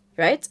see.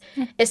 Right?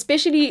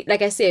 Especially,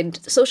 like I said,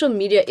 social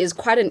media is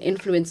quite an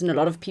influence in a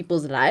lot of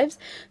people's lives.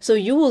 So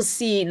you will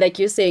see, like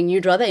you're saying,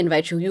 you'd rather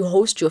invite you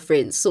host your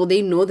friends so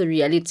they know the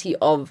reality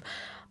of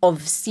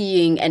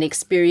seeing and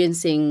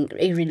experiencing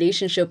a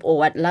relationship or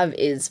what love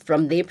is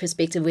from their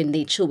perspective when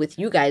they chill with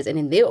you guys and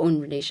in their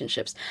own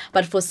relationships.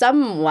 But for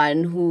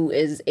someone who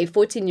is a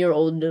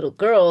 14-year-old little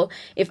girl,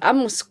 if I'm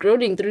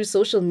scrolling through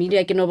social media,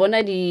 I can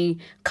the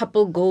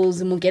couple goals,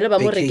 do you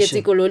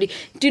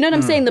know what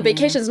I'm saying? The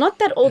vacations, not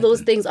that all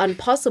those things aren't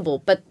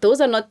possible, but those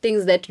are not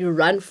things that you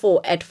run for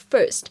at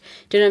first.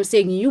 Do you know what I'm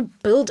saying? You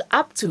build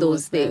up to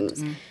those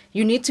things.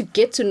 You need to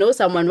get to know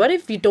someone. What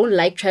if you don't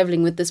like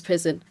traveling with this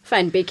person?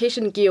 Fine,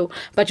 vacation Gio,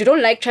 but you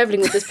don't like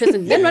traveling with this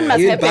person. Then what must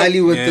You happen?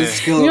 Bali with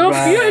this girl, Do you know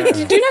right? what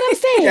I'm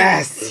saying?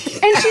 Yes.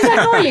 And she's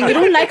annoying. You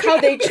don't like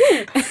how they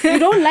chew. You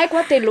don't like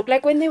what they look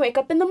like when they wake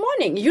up in the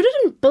morning. You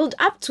didn't build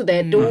up to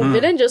that. You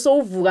didn't just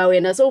so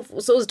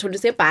to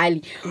say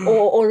Bali.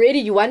 Or already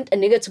you want a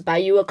nigga to buy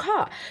you a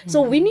car.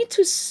 So we need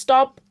to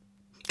stop.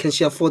 Can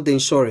she afford the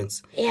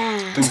insurance?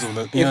 Yeah. Things of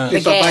that. Yeah.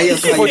 If I buy a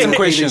car, you Important pay the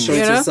question.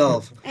 insurance You know?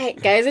 yourself. Hey,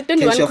 guys, it Can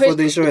she afford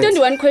the insurance?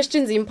 21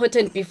 questions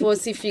important before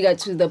we figure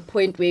to the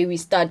point where we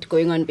start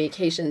going on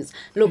vacations.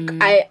 Look,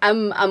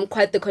 I'm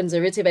quite the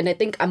conservative, and I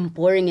think I'm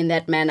boring in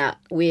that manner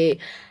where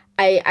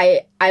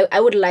I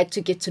would like to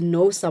get to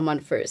know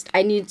someone first.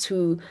 I need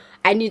to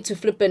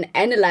flip and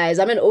analyze.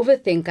 I'm an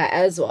overthinker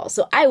as well.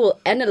 So I will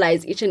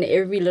analyze each and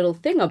every little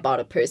thing about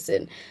a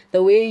person.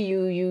 The way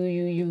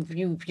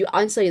you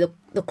answer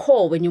the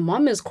call when your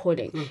mom is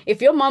calling.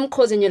 If your mom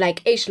calls and you're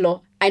like, hey,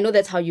 Shlo, I know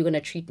that's how you're going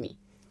to treat me.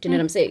 Do you know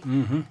what I'm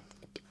saying?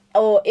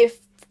 Or if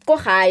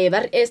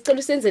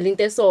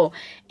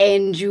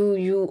and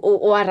you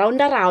or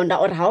around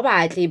or how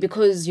badly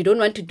because you don't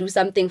want to do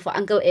something for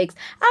Uncle X,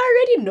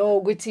 I already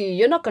know, Guti,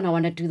 you're not gonna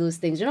want to do those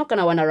things. You're not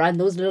gonna want to run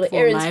those little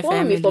errands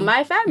for me, for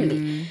my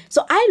family.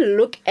 So I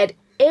look at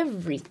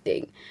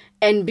everything.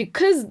 And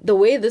because the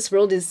way this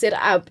world is set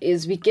up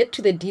is we get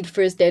to the deed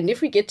first, and if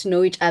we get to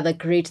know each other,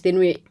 great, then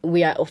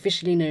we are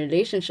officially in a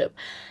relationship.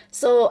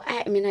 So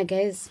I mean,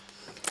 guys,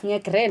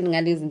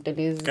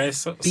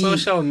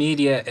 social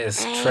media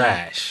is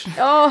trash.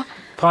 Oh,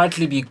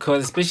 Partly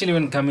because, especially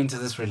when coming to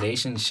this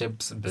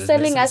relationships business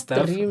Selling and us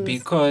stuff, dreams.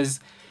 because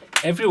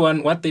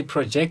everyone, what they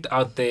project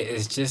out there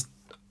is just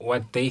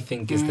what they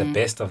think is the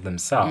best of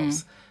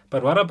themselves.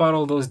 But what about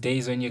all those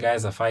days when you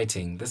guys are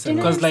fighting? This you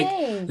know because what I'm like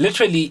saying?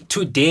 literally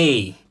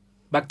today,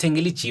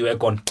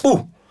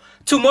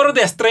 tomorrow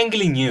they're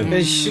strangling you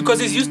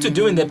because it's used to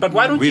doing that. But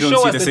why don't We you don't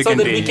show see us the that so second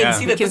that day, we can yeah.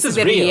 see You that can this see is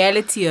the real.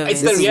 reality of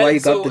It's it. the This is why reality.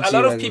 you got So the a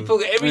lot of G-Wagon.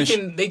 people,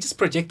 everything they just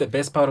project the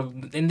best part of,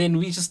 and then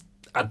we just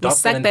We adopt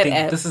suck it and that think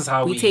app. this is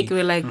how we take.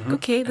 We're like,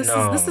 okay, this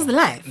is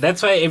life.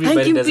 That's why everybody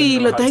Thank you, doesn't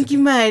know Bilo. how Thank to you,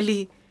 do-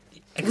 Mali.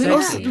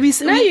 Exactly. We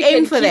now you aim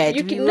can for keep- that.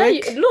 You We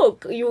can, now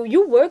work.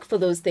 you work for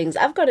those things.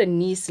 I've got a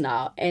niece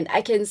now, and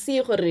I can see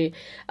her,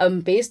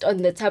 based on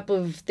the type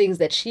of things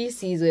that she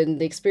sees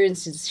and the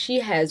experiences she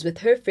has with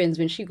her friends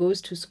when she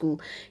goes to school.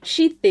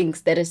 She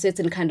thinks that a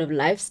certain kind of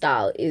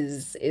lifestyle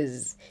is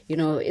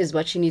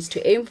what she needs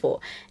to aim for.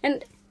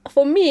 And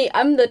for me,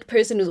 I'm that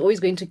person who's always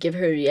going to give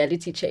her a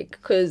reality check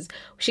because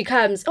she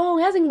comes, oh,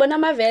 he hasn't bought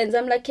my Vans.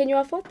 I'm like, can you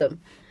afford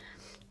them?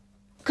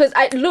 Because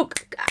I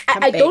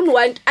don't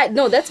want,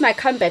 no, that's my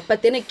comeback.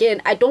 But then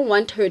again, I don't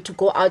want her to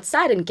go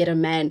outside and get a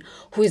man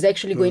who is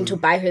actually going to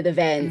buy her the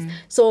Vans.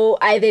 So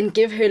I then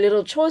give her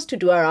little chores to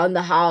do around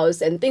the house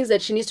and things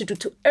that she needs to do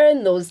to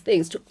earn those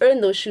things, to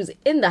earn those shoes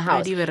in the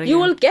house. You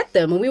will get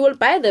them and we will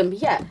buy them,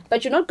 yeah.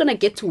 But you're not going to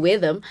get to wear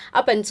them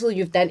up until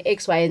you've done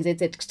X, Y, and Z,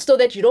 so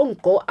that you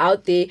don't go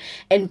out there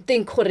and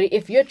think,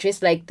 if you're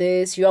dressed like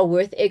this, you are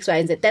worth X, Y,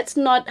 and Z. That's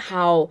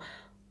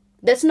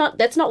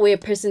not where a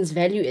person's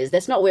value is.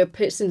 That's not where a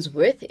person's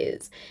worth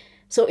is.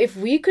 So if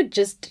we could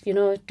just,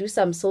 do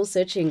some soul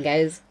searching,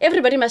 guys,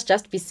 everybody must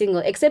just be single,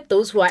 except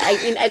those who are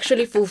in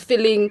actually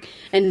fulfilling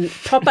and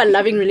proper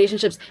loving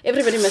relationships.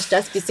 Everybody must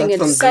just be single.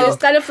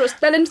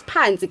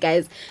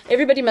 Guys,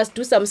 everybody must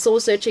do some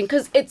soul searching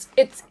because it's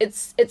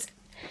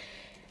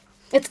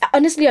it's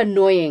honestly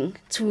annoying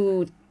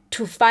to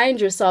find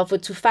yourself or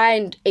to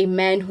find a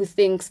man who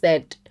thinks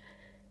that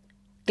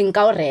you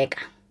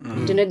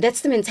know,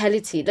 that's the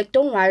mentality. Like,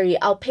 don't worry,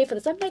 I'll pay for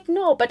this. I'm like,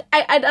 no, but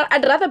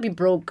I'd rather be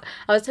broke.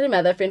 I was telling my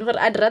other friend,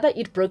 I'd rather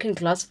eat broken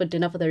glass for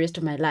dinner for the rest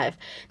of my life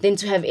than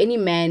to have any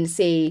man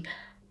say,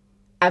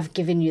 I've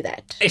given you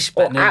that.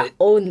 Or I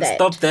own that.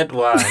 Stop that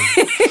one.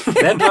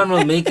 That one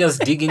will make us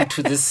dig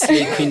into this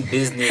slay queen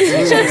business,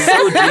 which I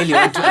so really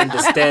want to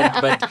understand.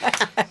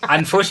 But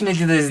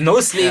unfortunately, there's no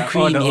slay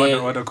queen here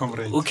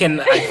who can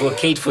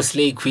advocate for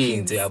slay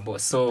queens. Yeah,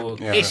 boss. So,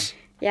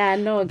 yeah,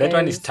 no, that guys.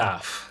 one is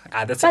tough.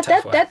 That's but a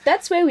tough one.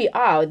 that's where we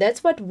are.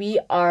 That's what we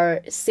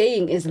are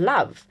saying is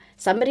love.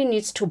 Somebody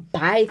needs to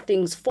buy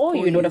things for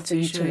you in order for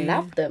you to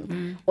love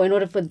them, or in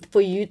order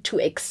for you to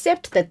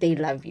accept that they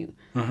love you.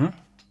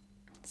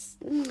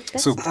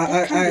 So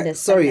that can't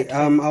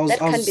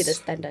be the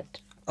standard.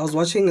 I was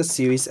watching a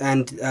series,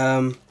 and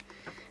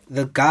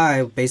the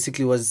guy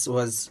basically was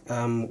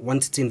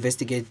wanted to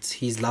investigate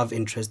his love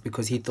interest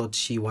because he thought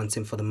she wants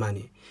him for the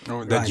money.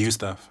 Oh, that you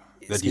stuff.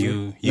 That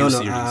you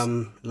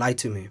series. Lie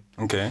to Me.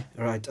 Okay.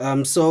 Right.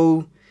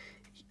 So,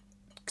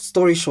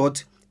 story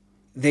short,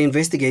 the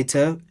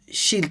investigator,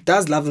 she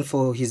does love him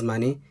for his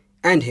money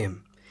and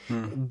him,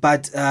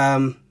 but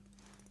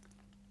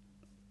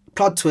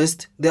plot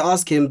twist, they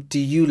ask him, do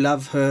you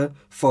love her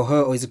for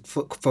her or is it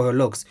for her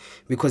looks?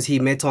 Because he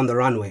met her on the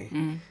runway,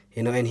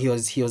 you know, and he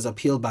was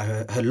appealed by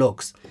her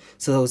looks.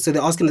 So they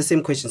ask him the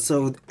same question.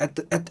 So at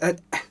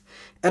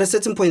a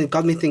certain point, it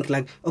got me thinking,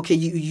 like, okay,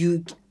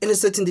 you in a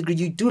certain degree,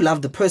 you do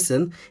love the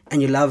person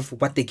and you love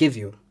what they give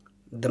you,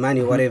 the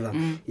money or whatever.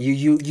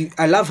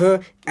 I love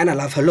her and I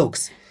love her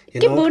looks.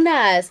 You know?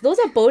 Bonus. Those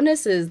are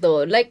bonuses,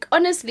 though. Like,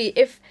 honestly,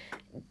 if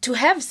to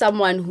have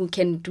someone who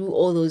can do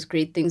all those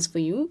great things for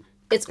you,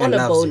 it's all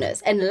a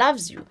bonus and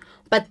loves you.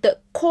 But the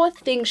core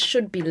thing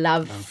should be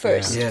love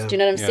first. Yeah. Do you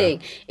know what I'm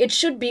saying? It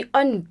should be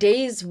on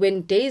days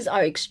when days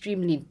are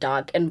extremely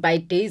dark. And by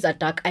days are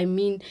dark, I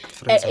mean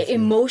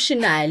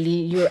emotionally,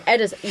 you're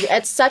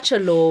at such a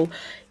low.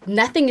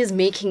 Nothing is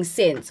making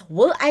sense.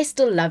 Will I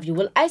still love you?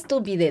 Will I still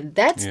be there?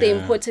 That's the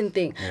important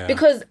thing. Yeah.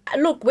 Because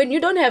look, when you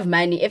don't have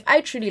money, if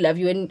I truly love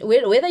you, and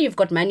whether you've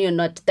got money or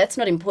not, that's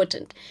not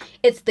important.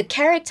 It's the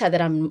character that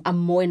I'm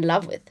more in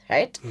love with,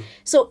 right?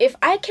 So if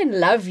I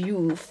can love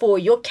you for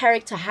your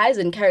character highs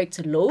and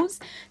character lows,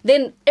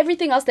 then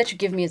everything else that you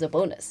give me is a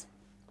bonus.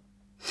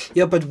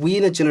 Yeah, but we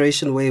in a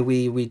generation where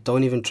we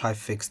don't even try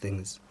fix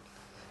things.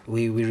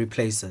 We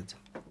replace it.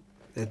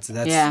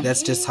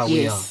 That's just how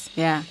we are.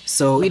 Yeah.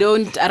 So we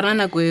don't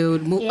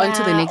move on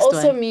to the next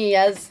also one. Me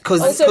as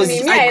because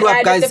I grew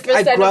up,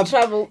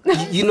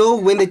 guys. You know,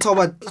 when they talk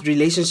about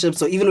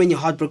relationships, or even when you're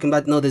heartbroken,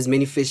 but no, there's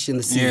many fish in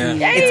the sea.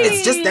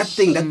 It's just that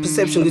thing, that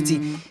perception.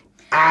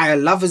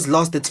 Love is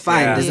lost. It's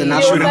fine. There's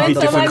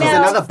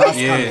another bus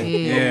coming.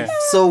 Yeah.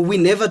 So we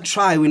never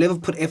try. We never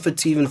put effort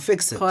to even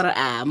fix it. Move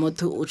on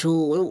with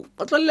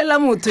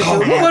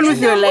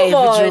your life.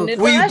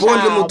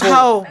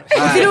 How?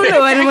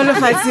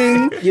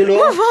 You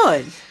know. Move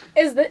on.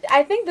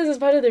 I think this is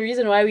part of the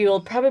reason why we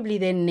will probably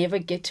then never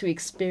get to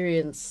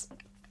experience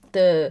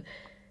the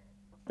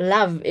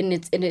love in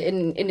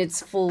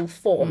its full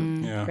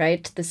form,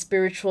 right? The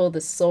spiritual,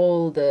 the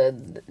soul, the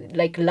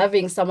like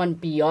loving someone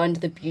beyond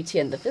the beauty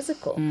and the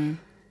physical.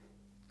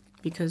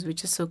 Because we're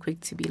just so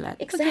quick to be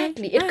like,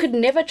 exactly. Okay, it could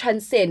never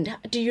transcend.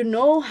 Do you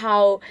know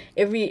how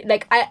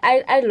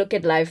I look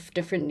at life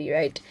differently,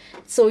 right?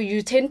 So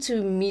you tend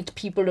to meet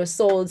people or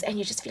souls and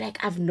you just feel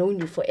like I've known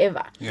you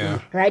forever.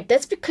 Yeah. Right?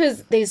 That's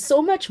because there's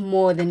so much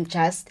more than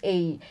just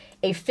a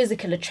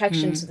physical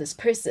attraction to this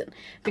person.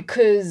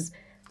 Because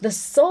the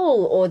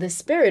soul or the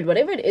spirit,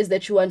 whatever it is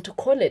that you want to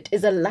call it,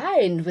 is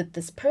aligned with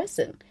this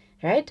person,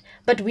 right?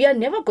 But we are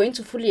never going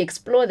to fully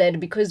explore that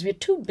because we're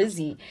too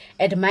busy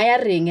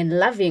admiring and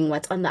loving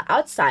what's on the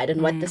outside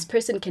and what this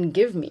person can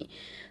give me.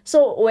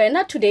 So we're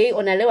not today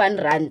on a 1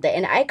 rand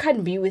and I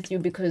can't be with you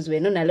because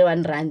we're on a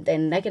 1 rand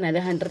and like an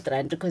 100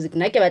 rand because it's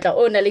like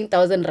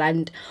 1,000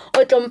 rand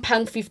or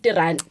 50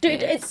 rand.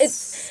 Dude,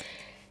 it's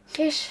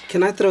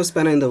Can I throw a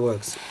spanner in the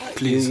works?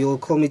 Please. You'll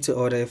call me to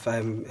order if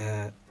I'm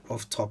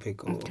off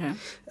topic. Okay.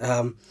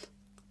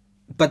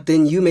 But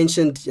then you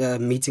mentioned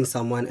meeting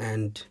someone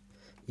and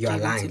you're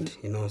aligned,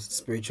 you know,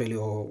 spiritually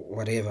or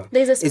whatever.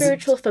 There's a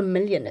spiritual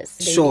familiarness.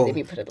 Sure. Let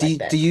me put it like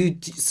that. Do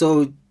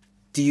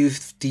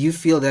you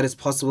feel that it's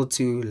possible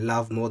to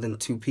love more than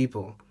two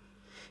people?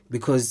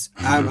 Because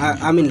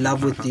I'm in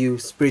love with you,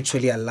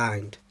 spiritually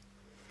aligned,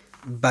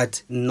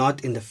 but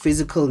not in the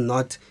physical,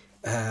 not.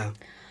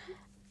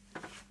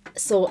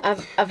 So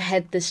I've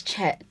had this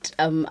chat.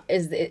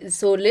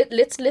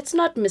 Let's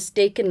not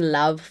mistaken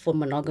love for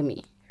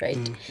monogamy,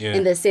 right?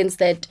 In the sense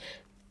that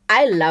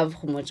I love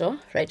Homojo,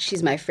 right?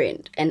 She's my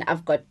friend, and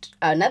I've got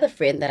another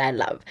friend that I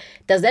love.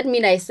 Does that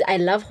mean I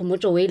love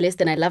Homojo way less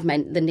than I love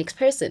the next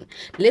person?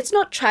 Let's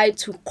not try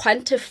to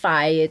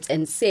quantify it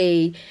and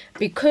say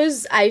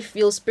because I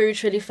feel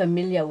spiritually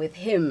familiar with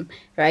him,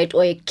 right,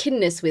 or a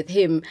kinness with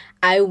him,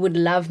 I would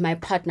love my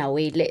partner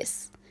way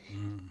less.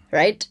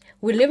 right?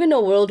 We live in a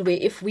world where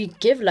if we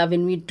give love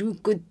and we do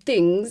good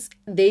things,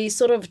 they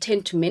sort of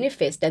tend to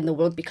manifest and the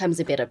world becomes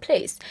a better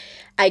place.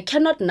 I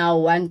cannot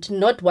now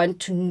not want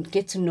to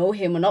get to know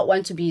him or not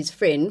want to be his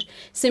friend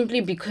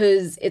simply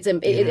because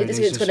I'm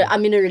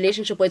in a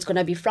relationship where it's going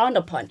to be frowned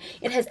upon.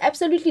 It has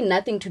absolutely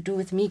nothing to do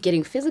with me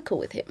getting physical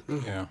with him.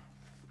 Yeah.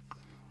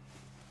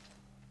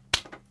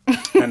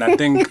 And I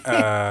think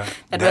that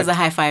was a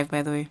high five,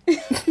 by the way.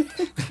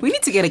 We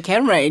need to get a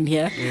camera in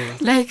here. Yeah.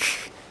 Like,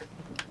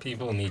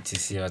 People need to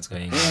see what's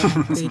going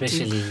on,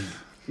 especially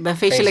the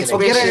facial Facial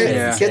Or expression.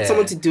 Yeah. get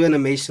someone to do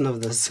animation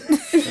of this.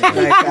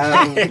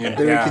 The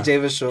Ricky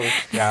Java show.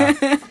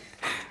 Yeah.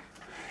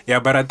 Yeah,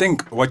 but I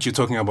think what you're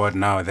talking about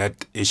now,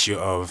 that issue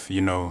of,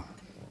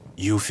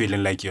 you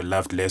feeling like you're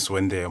loved less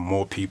when there are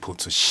more people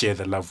to share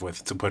the love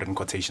with, to put it in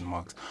quotation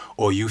marks,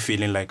 or you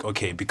feeling like,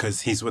 okay,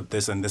 because he's with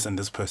this and this and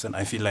this person,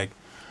 I feel like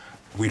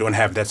we don't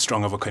have that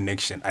strong of a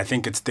connection. I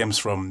think it stems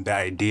from the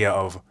idea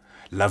of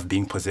love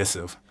being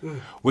possessive,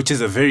 which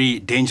is a very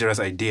dangerous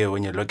idea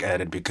when you look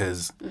at it,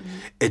 because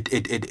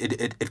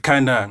it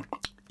kind of,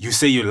 you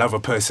say you love a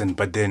person,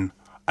 but then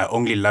I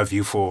only love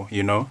you for,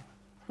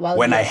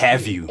 when I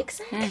have you.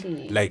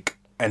 Exactly. Like,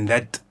 and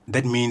that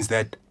means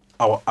that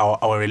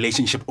our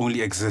relationship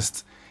only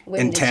exists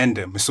When in it's-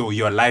 tandem. So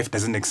your life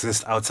doesn't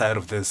exist outside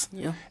of this.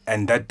 Yeah.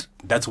 And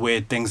that's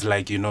where things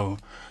like,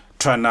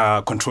 trying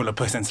to control a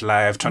person's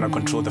life, trying to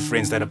control the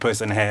friends that a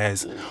person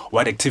has,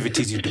 what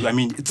activities you do. I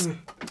mean, it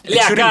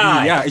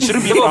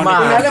shouldn't be frowned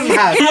upon.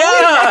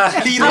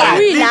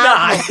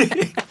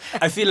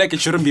 I feel like it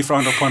shouldn't be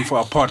frowned upon for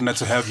a partner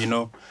to have,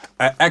 an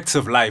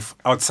active life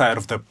outside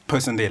of the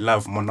person they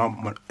love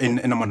in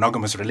a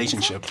monogamous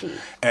relationship. Exactly.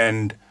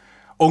 And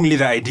only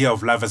the idea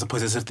of love as a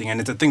possessive thing, and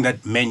it's a thing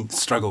that men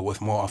struggle with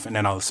more often,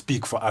 and I'll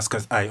speak for us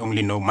because I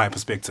only know my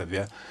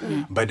perspective,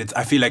 But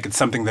I feel like it's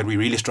something that we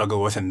really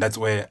struggle with, and that's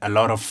where a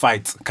lot of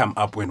fights come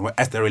up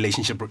as the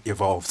relationship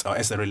evolves or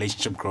as the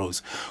relationship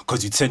grows,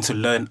 because you tend to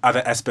learn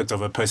other aspects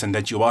of a person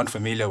that you aren't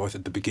familiar with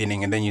at the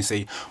beginning, and then you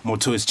say,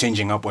 Moto is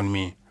changing up on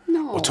me.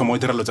 No. Blah,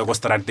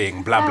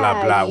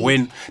 blah, blah.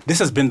 When this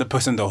has been the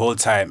person the whole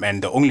time,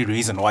 and the only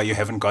reason why you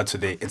haven't got to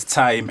there, it's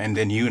time, and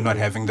then you not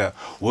having the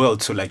will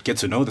to get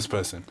to know this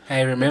person.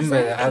 I remember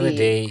the other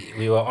Exactly. day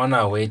we were on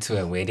our way to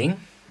a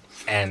wedding,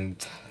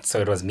 and so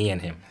it was me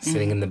and him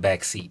sitting in the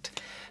back seat.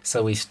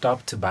 So we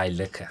stopped to buy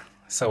liquor.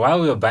 So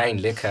while we were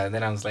buying liquor,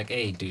 then I was like,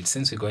 hey, dude,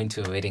 since we're going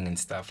to a wedding and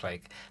stuff,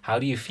 like, how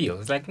do you feel?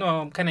 It's like,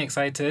 no, I'm kind of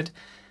excited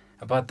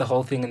about the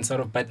whole thing and sort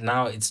of, but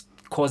now it's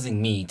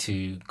causing me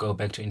to go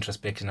back to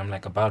introspection. I'm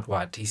like, about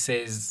what? He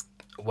says,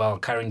 well,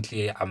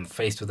 currently I'm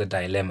faced with a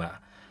dilemma.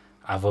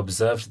 I've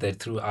observed that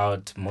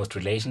throughout most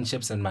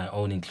relationships, and my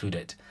own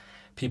included,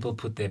 people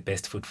put their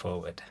best foot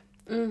forward.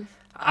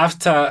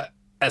 After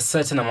a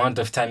certain amount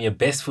of time, your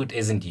best foot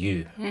isn't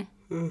you.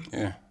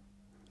 Yeah.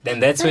 Then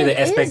that's where the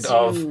It aspect is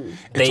of you.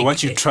 It's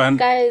what you try and...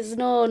 Guys,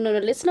 no,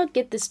 let's not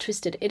get this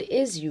twisted. It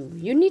is you.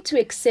 You need to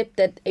accept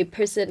that a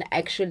person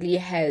actually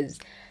has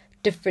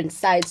different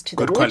sides to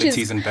them. Good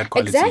qualities and bad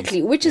qualities.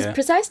 Exactly, which is Yeah.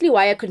 precisely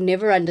why I could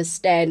never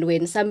understand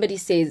when somebody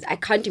says, I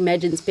can't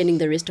imagine spending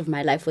the rest of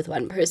my life with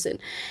one person.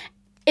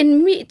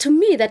 To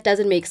me, that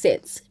doesn't make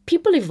sense.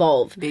 People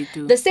evolve. They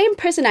do. The same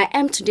person I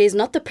am today is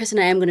not the person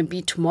I am going to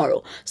be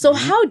tomorrow. So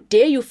how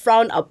dare you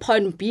frown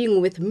upon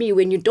being with me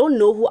when you don't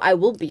know who I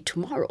will be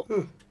tomorrow?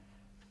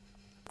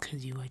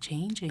 Because you are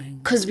changing.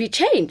 Because we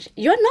change.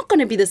 You're not going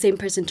to be the same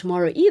person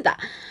tomorrow either.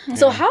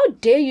 So how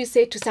dare you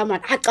say to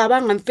someone,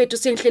 "Acabanga mfethu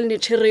senhleli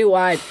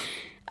nechiriwan."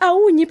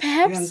 Awunye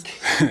perhaps.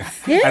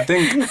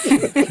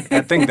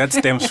 I think that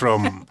stems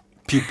from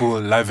people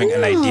loving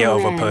an idea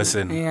of a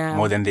person Yeah.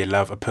 more than they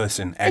love a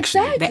person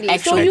actually. Exactly. The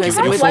actual So Like you you, person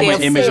can't you with form their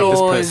an image of this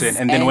flaws person,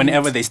 and then and-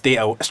 whenever they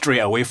stray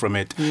away from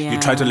it, you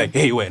try to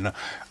hey, when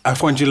I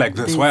found you like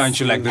this, why aren't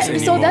you like this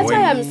anymore? So that's When-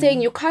 why I'm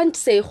saying you can't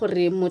say "Hore,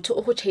 motho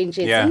o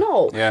changes." Yeah,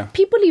 No, yeah.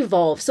 people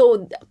evolve.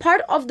 So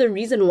part of the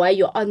reason why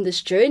you're on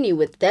this journey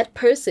with that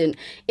person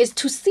is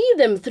to see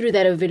them through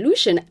that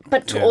evolution,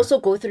 but to Yeah. also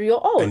go through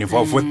your own. and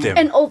evolve with them.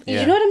 And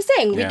Yeah. you know what I'm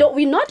saying? Yeah.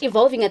 We're not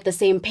evolving at the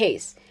same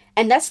pace.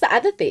 And that's the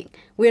other thing.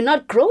 We're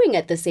not growing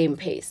at the same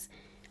pace.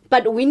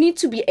 But we need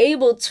to be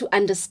able to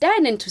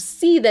understand and to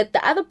see that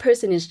the other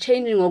person is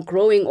changing or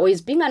growing or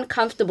is being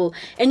uncomfortable.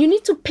 And you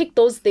need to pick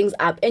those things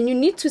up. And you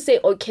need to say,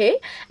 okay,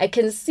 I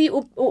can see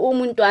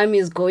umuntu wami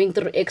is going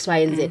through X, Y,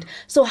 and Z.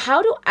 So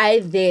how do I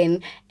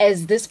then,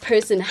 as this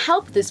person,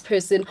 help this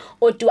person?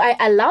 Or do I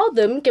allow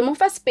them, ke mo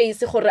fa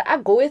space gore I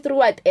go through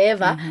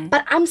whatever,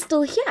 but I'm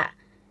still here?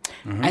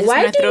 I just Why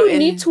wanna do throw you in-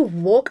 need to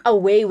walk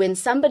away when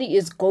somebody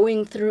is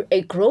going through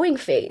a growing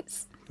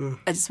phase?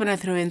 I just want to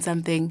throw in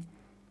something.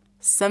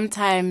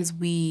 Sometimes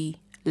we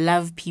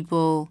love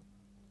people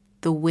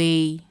the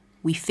way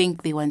we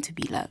think they want to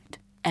be loved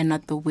and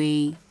not the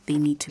way they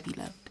need to be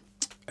loved.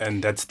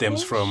 And that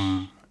stems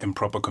from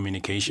improper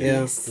communication.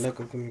 Yeah, lack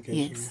of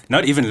communication. Yes.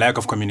 Not even lack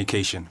of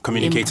communication,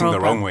 communicating the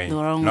Improper, wrong way, the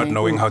wrong not way.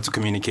 knowing how to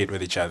communicate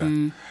with each other.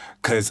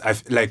 Because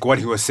like what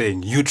he was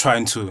saying, you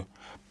trying to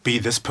be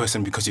this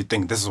person because you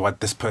think this is what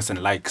this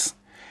person likes.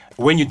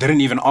 when you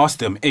didn't even ask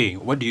them, hey,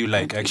 what do you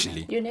like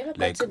actually? You never got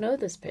like, to know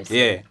this person.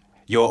 Yeah,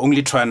 you're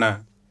only trying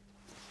to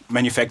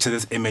manufacture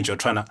this image, or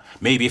trying to,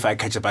 maybe if I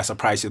catch it by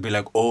surprise, you'll be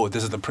like, oh,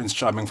 this is the Prince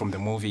Charming from the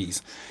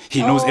movies.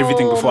 He knows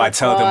everything Oh before my I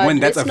tell them. God, When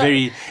that's let's a not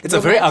very, it's a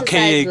very romanticize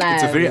archaic,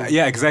 it's a very, love.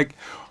 yeah, exact.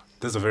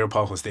 This is a very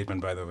powerful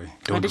statement, by the way.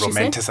 Don't did she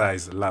say?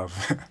 romanticize love.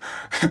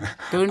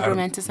 Don't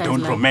romanticize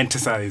Don't love.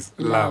 romanticize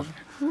love.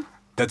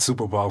 That's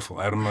super powerful.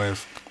 I don't know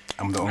if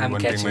I'm the only I'm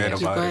one being catching weird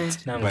it. about Go it. ahead.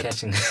 Now I'm but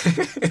catching.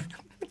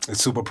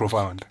 it's super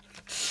profound.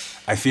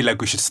 I feel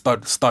like we should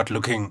start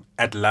looking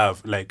at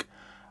love like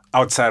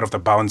outside of the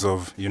bounds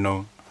of,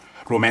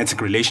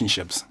 romantic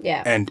relationships.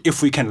 Yeah. And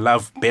if we can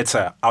love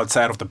better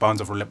outside of the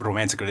bounds of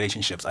romantic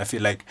relationships, I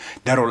feel like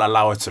that will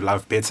allow us to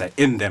love better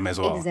in them as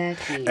well.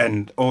 Exactly.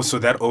 And also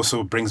that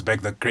also brings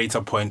back the greater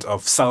point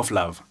of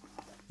self-love,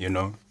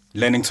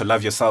 learning to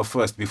love yourself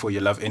first before you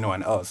love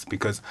anyone else,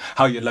 because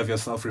how you love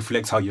yourself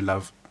reflects how you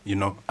love,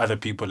 other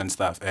people and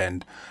stuff.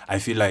 And I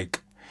feel like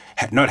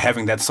not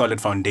having that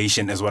solid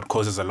foundation is what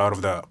causes a lot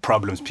of the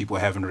problems people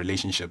have in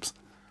relationships.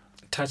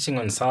 Touching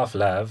on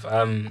self-love,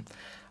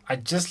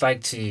 I'd just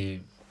like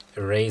to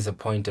raise a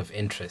point of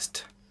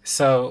interest.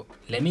 So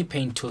let me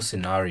paint two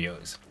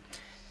scenarios.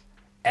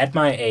 At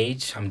my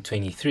age, I'm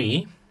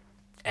 23,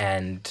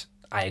 and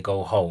I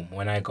go home.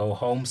 When I go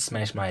home,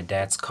 smash my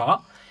dad's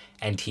car,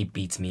 and he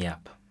beats me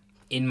up.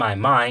 In my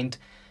mind,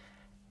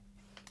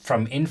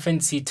 from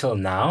infancy till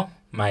now,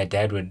 my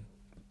dad would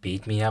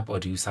beat me up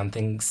or do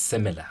something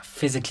similar,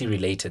 physically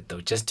related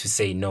though, just to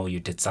say, no, you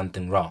did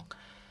something wrong.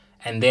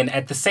 And then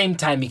at the same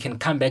time, he can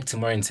come back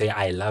tomorrow and say,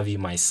 I love you,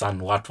 my son,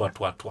 what.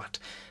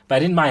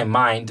 But in my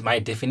mind, my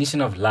definition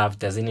of love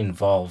doesn't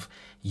involve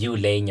you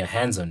laying your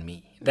hands on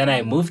me. Then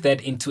I move that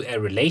into a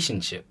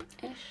relationship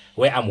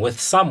where I'm with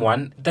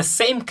someone. The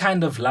same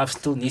kind of love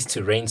still needs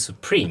to reign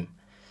supreme.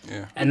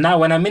 Yeah. And now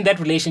when I'm in that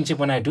relationship,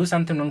 when I do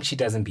something wrong, she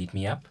doesn't beat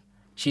me up.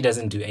 She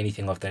doesn't do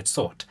anything of that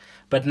sort.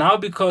 But now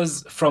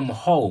because from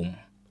home,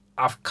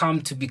 I've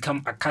come to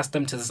become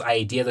accustomed to this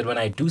idea that when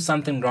I do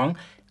something wrong,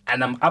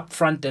 and I'm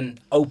upfront and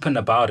open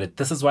about it,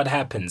 this is what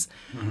happens.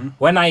 Mm-hmm.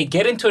 When I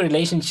get into a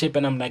relationship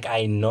and I'm like,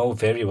 I know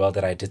very well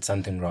that I did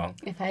something wrong.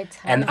 If I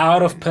tell And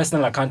out of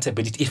personal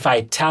accountability, if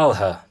I tell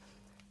her,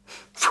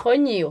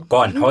 on you.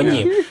 gone, on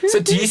you. So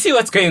do you see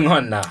what's going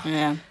on now?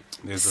 Yeah.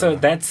 So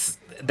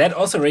that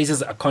also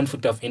raises a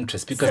conflict of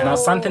interest, because now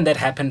something that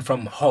happened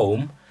from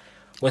home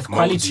with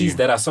qualities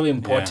that are so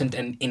important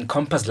and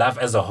encompass love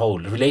as a whole,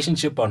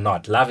 relationship or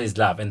not, love is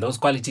love, and those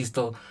qualities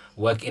still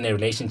work in a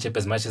relationship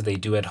as much as they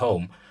do at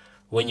home.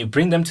 When you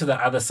bring them to the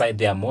other side,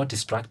 they are more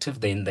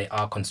destructive than they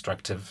are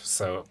constructive.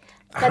 So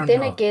But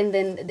then again,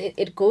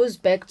 it goes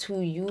back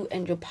to you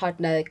and your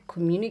partner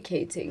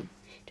communicating. Do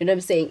you know what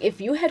I'm saying?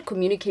 If you had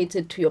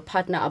communicated to your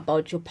partner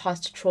about your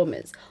past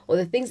traumas or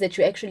the things that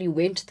you actually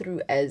went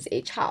through as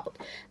a child,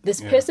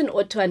 this person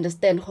ought to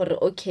understand,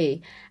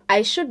 okay,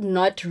 I should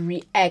not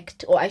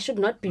react, or I should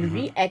not be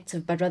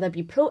reactive, but rather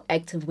be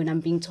proactive when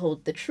I'm being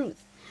told the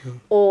truth.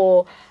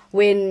 Or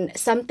when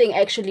something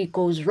actually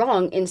goes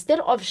wrong, instead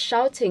of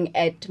shouting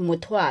at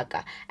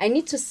Motuaka, I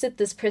need to sit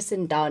this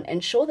person down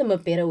and show them a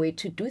better way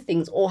to do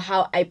things, or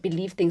how I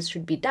believe things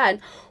should be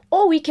done.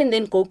 Or we can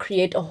then go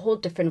create a whole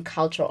different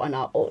culture on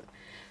our own.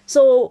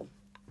 So,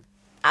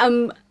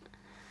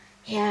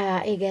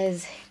 hey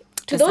guys,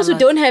 to those who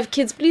don't have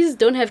kids, please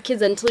don't have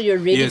kids until you're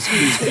ready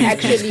to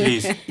actually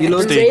please.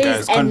 raise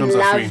Guys, and condoms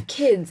are free. love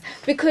kids.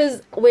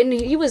 Because when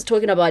he was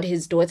talking about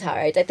his daughter,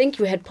 right, I think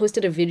you had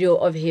posted a video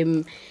of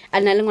him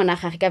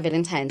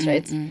Valentine's,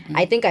 right?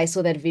 I think I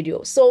saw that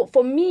video. So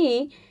for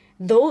me,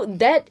 though,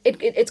 that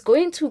it's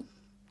going to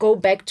go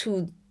back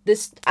to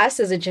this,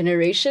 us as a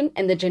generation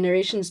and the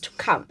generations to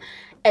come,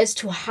 as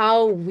to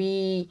how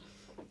we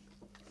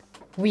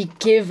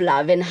give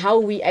love and how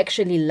we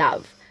actually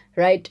love.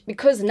 Right?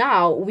 Because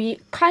now we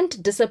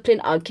can't discipline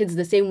our kids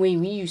the same way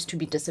we used to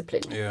be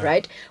disciplined,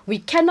 right? We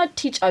cannot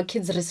teach our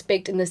kids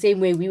respect in the same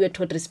way we were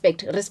taught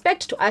respect.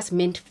 Respect to us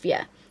meant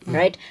fear,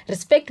 right?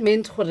 Respect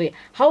meant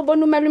how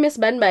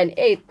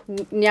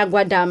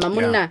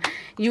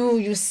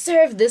you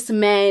serve this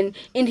man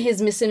in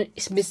his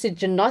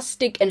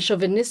misogynistic and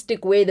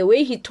chauvinistic way, the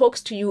way he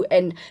talks to you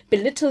and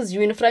belittles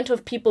you in front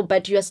of people,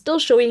 but you are still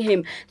showing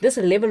him this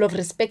level of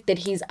respect that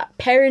he's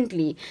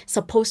apparently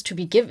supposed to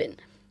be given.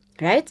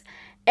 Right?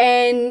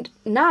 And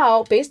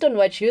now, based on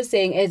what you're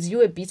saying, as you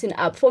were beaten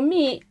up, for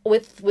me,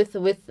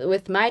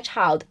 with my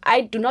child,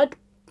 I do not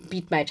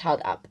beat my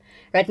child up,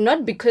 right?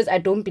 Not because I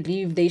don't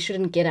believe they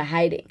shouldn't get a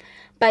hiding,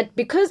 but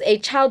because a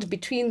child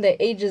between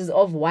the ages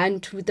of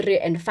 1, 2, 3,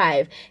 and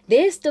 5,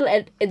 they're still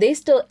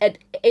at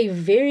a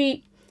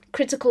very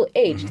critical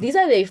age. These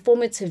are their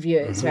formative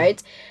years,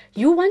 right?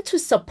 you want to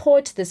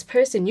support this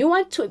person. You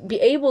want to be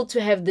able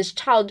to have this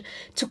child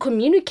to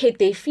communicate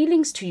their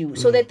feelings to you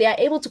so that they are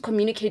able to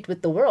communicate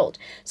with the world.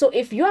 So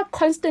if you are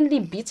constantly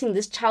beating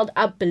this child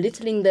up,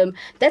 belittling them,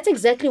 that's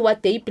exactly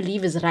what they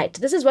believe is right.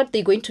 This is what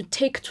they're going to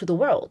take to the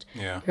world.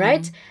 Yeah.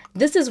 Right?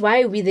 This is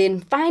why we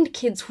then find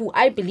kids who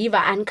I believe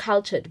are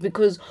uncultured,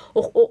 because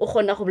you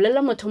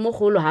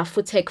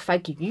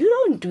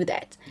don't do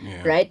that.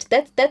 Yeah. Right?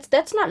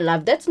 That's not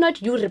love. That's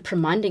not you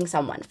reprimanding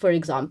someone, for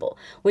example.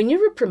 When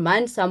you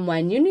reprimand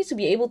someone, you need to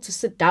be able to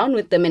sit down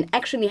with them and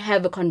actually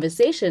have a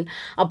conversation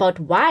about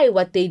why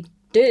what they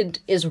did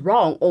is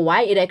wrong or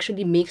why it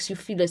actually makes you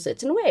feel a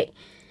certain way.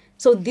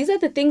 So these are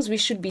the things we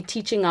should be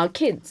teaching our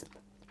kids.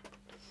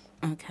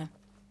 Okay.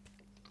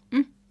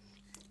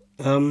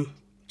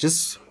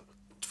 Just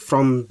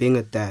from being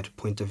a dad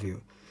point of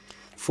view,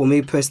 for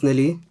me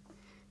personally,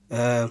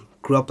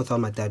 grew up without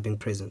my dad being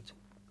present.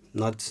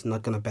 Not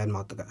gonna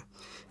badmouth the guy,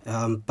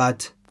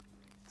 but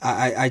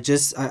I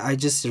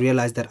just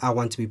realized that I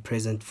want to be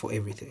present for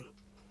everything.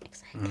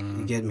 Exactly.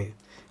 You get me?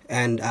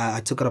 And I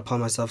took it upon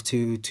myself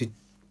to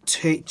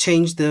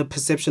change the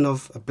perception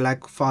of a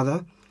black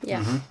father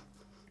Yeah.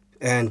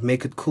 and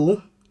make it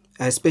cool,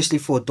 especially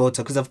for a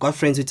daughter. Because I've got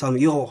friends who tell me,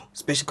 yo,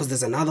 especially because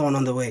there's another one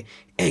on the way.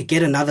 Hey,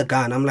 get another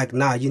guy. And I'm like,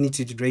 nah, you need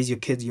to raise your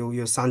kids,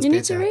 your sons You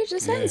better. need to raise your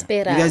sons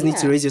better. You guys need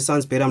yeah. to raise your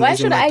sons better. I'm Why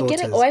raising should my I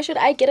daughters. get Why should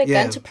I get a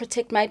Yeah. gun to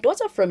protect my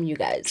daughter from you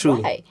guys?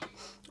 True. Why?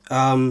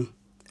 And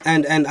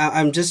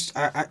I'm just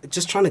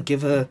trying to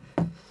give her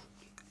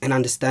an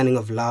understanding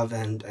of love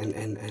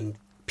and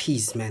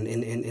peace, man,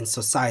 in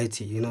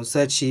society, you know, so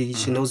that she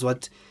knows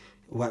what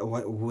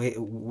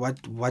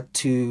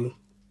to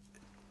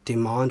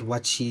demand,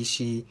 what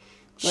she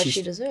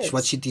deserves.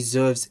 what she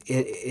deserves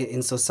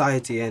in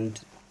society, and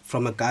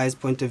from a guy's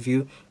point of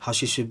view, how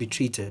she should be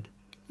treated.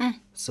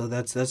 So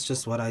that's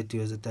just what I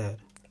do as a dad.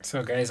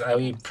 So, guys, are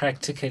we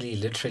practically,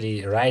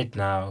 literally, right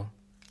now,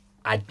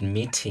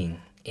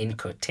 admitting, in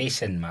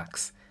quotation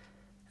marks,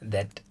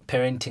 that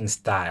parenting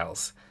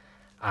styles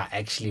are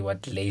actually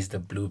what lays the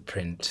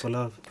blueprint? For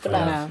love. For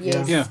love.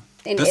 Yes. Yeah.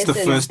 In That's the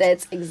essence, first-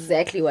 that's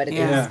exactly what it is.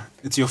 Yeah. Yeah,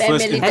 it's your Family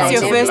first That's encounter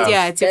your with first- love.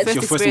 yeah, it's your That's first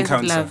your first experience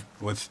with encounter love.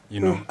 with, you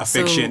know,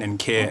 affection So- and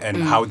care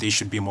and how they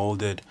should be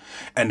molded.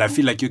 And I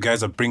feel like you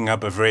guys are bringing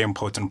up a very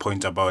important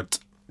point about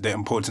the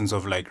importance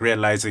of like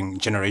realizing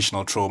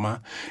generational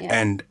trauma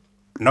and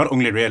not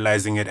only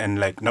realizing it and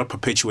like not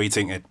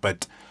perpetuating it,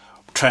 but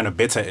trying to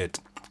better it.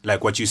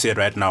 Like what you said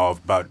right now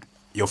about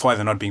your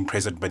father not being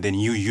present, but then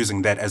you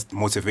using that as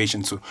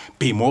motivation to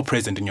be more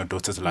present in your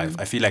daughter's life.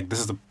 I feel like this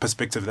is the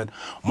perspective that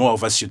more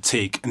of us should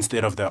take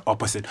instead of the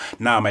opposite.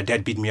 Nah, my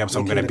dad beat me up, so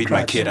I'm going to Making it a beat my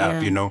crutch. kid up, Yeah.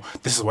 you know.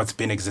 This is what's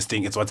been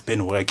existing. It's what's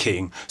been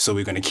working. So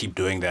we're going to keep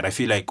doing that. I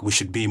feel like we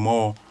should be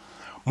more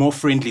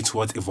friendly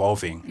towards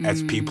evolving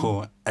as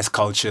people, as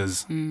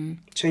cultures, Change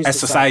as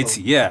the society.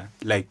 cycle. Yeah,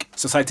 like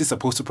society is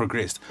supposed to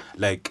progress.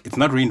 Like it's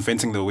not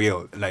reinventing the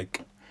wheel.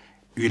 Like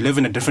we live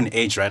in a different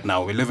age right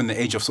now. We live in the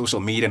age of social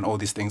media and all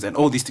these things are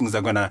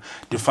going to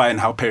define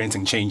how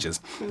parenting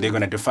changes. They're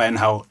going to define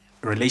how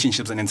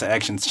relationships and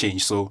interactions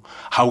change. So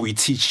how we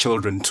teach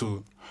children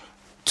to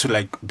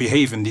like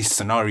behave in these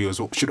scenarios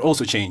should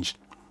also change.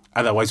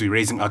 Otherwise, we're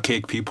raising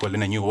archaic people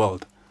in a new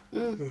world.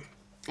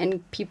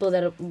 And people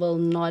that will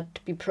not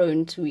be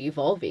prone to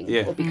evolving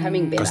Yeah. or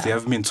becoming better. Because they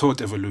haven't been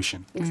taught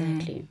evolution.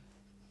 Exactly.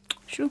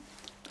 True.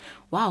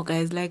 Wow,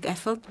 guys, like I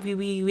felt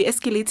we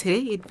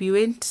escalated it. We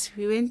went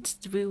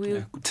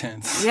Yeah, good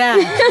tense. yeah.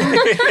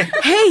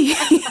 Hey.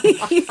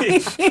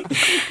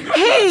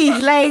 Hey,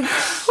 like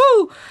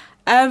whew.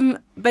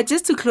 But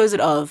just to close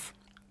it off,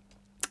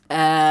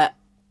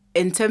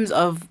 in terms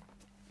of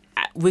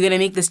we're gonna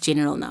make this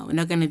general now. We're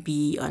not gonna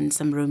be on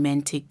some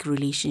romantic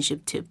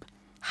relationship tip.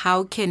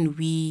 How can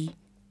we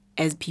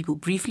as people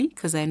briefly,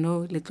 because I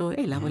know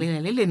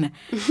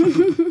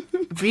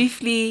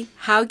briefly,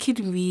 how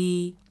can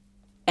we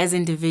as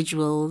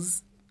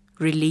individuals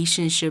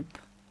relationship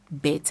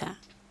better?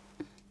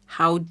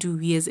 How do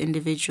we as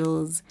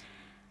individuals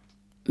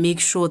make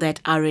sure that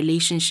our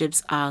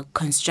relationships are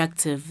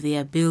constructive, they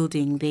are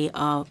building, they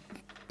are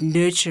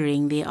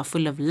nurturing, they are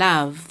full of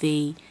love,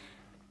 you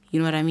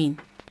know what I mean?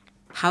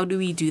 How do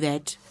we do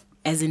that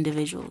as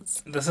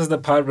individuals? This is the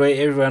part where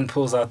everyone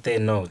pulls out their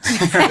notes.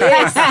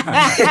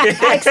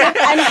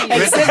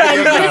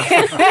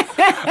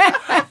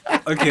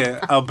 Okay,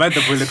 I'll bite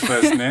the bullet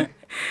first, ne?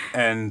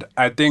 And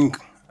I think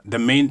the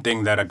main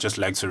thing that I'd just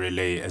like to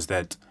relay is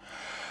that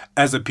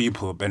as a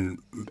people, and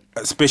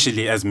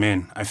especially as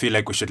men, I feel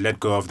like we should let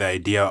go of the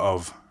idea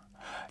of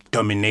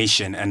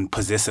domination and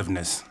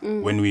possessiveness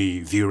when we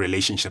view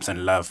relationships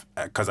and love,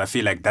 because I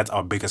feel like that's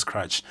our biggest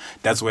crutch.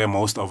 That's where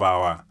most of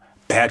our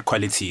bad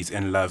qualities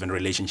in love and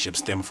relationships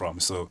stem from.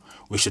 So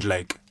we should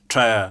like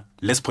try a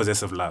less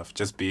possessive love.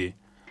 Just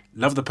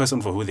love the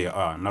person for who they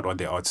are, not what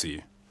they are to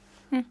you.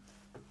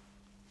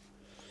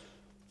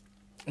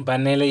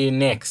 Banele, you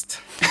next.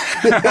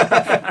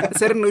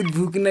 Certain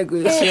notebook na go.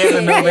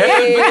 Yeah, no, man.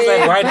 It's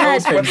like white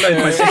house.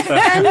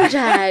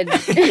 Kanjani?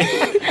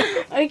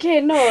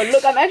 Okay, no,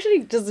 look, I'm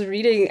actually just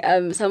reading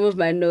some of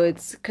my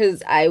notes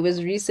because I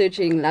was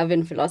researching love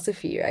and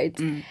philosophy, right?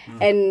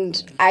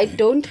 And I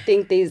don't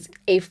think there's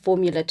a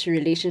formula to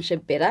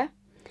relationship better.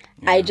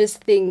 I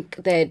just think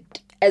that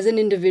as an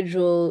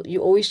individual,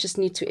 you always just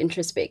need to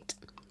introspect.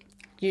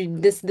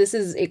 This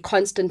is a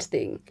constant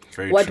thing.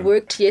 Very What true.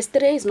 worked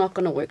yesterday is not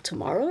going to work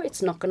tomorrow.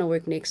 It's not going to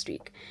work next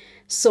week.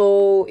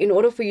 So in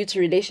order for you to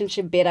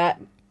relationship better,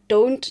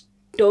 don't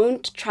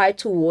try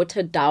to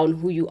water down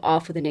who you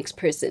are for the next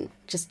person.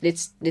 Just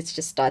let's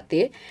just start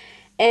there.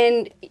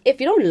 And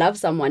if you don't love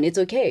someone, it's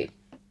okay.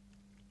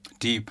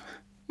 Deep.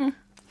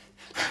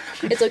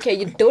 It's okay.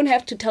 You don't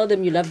have to tell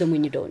them you love them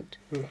when you don't.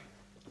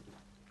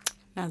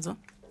 Nazo.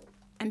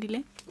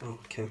 Andile?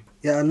 Okay.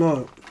 Yeah,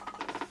 no.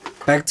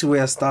 Back to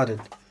where I started.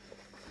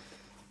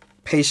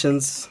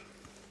 Patience,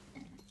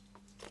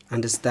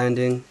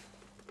 understanding,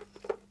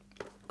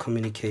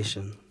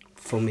 communication.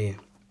 For me,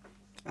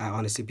 I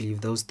honestly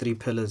believe those 3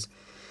 pillars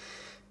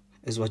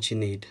is what you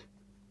need.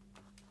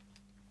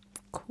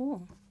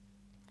 Cool.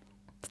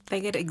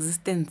 Staggered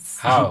existence.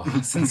 How?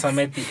 Since I'm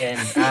at the end,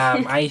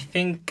 I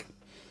think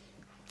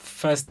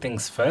first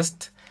things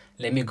first,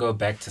 let me go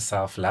back to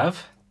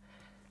self-love.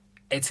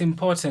 It's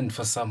important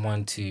for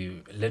someone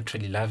to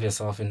literally love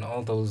yourself in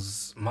all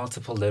those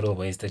multiple little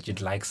ways that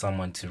you'd like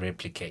someone to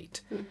replicate.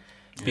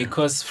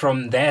 Because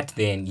from that,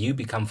 then you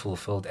become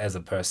fulfilled as a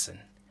person.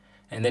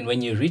 And then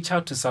when you reach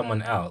out to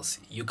someone else,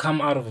 you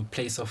come out of a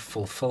place of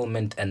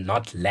fulfillment and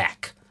not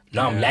lack.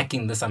 No, I'm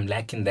lacking this, I'm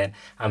lacking that,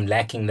 I'm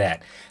lacking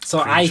that.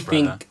 So I Preach,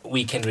 think brother.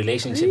 we can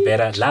relationship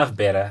better, love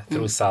better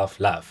through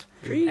self-love.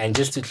 And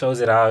just to close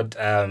it out,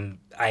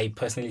 I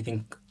personally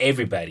think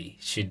everybody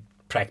should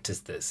practice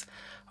this.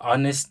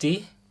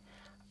 Honesty,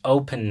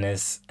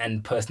 openness,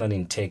 and personal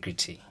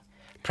integrity.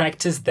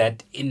 Practice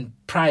that in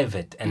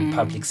private and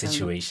public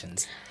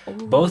situations,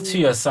 both to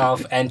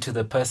yourself and to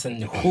the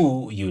person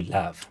who you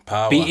love.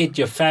 Power. Be it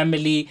your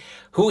family,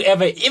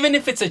 whoever, even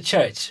if it's a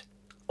church,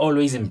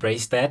 always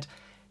embrace that.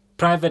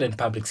 Private and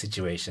public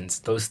situations,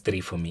 those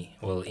 3 for me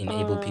will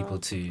enable people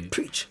to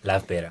Preach.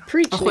 love better.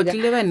 Preach, Oh, nigga.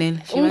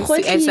 Kotile, she wants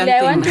to add Unkgotile, something.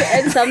 I want to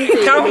add something.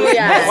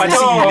 Yeah.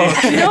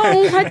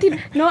 No, Unkgotile.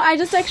 No, I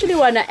just actually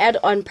want to add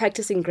on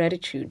practicing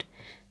gratitude.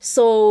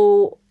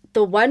 So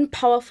the one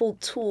powerful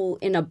tool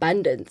in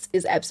abundance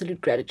is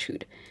absolute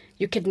gratitude.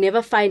 You can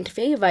never find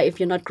favor if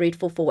you're not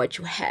grateful for what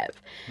you have.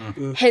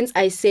 Hence,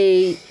 I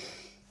say,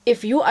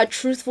 if you are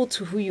truthful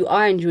to who you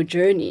are and your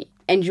journey,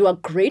 and you are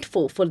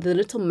grateful for the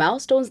little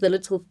milestones, the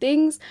little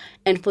things,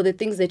 and for the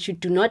things that you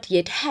do not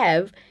yet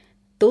have,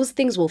 those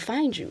things will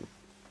find you.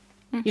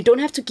 You don't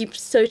have to keep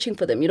searching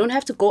for them. You don't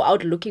have to go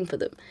out looking for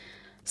them.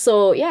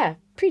 So, yeah,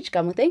 preach,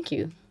 Kamo. Thank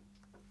you.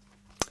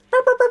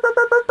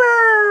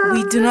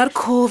 We do not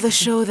call the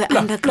show The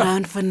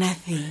Underground for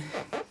nothing.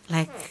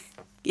 Like,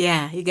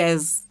 yeah, you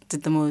guys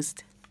did the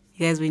most.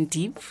 You guys went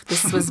deep.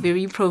 This was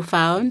very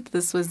profound.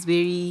 This was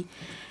very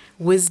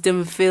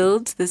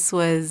wisdom-filled. This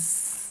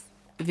was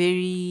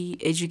very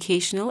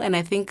educational. And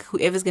I think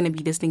whoever's going to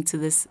be listening to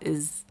this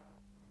is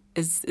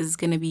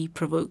going to be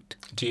provoked.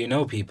 Do you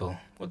know people?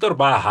 What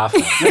about half?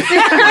 People, you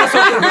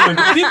don't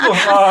know people.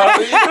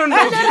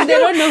 They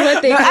don't know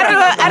what they I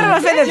don't know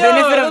if it's the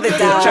benefit of the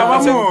doubt.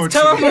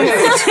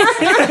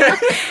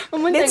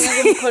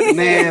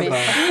 Never.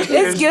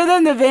 Let's give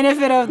them the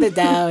benefit of the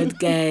doubt,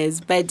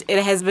 guys. But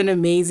it has been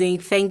amazing.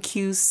 Thank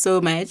you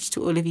so much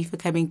to all of you for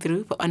coming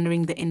through, for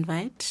honoring the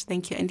invite.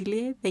 Thank you,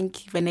 Andile.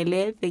 Thank you,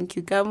 Vanele. Thank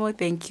you, Gamo.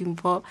 Thank you,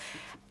 Mpo.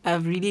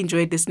 I've really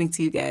enjoyed listening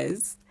to you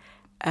guys.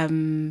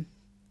 And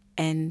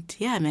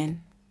yeah,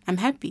 man, I'm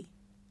happy.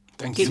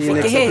 Thank Get you See you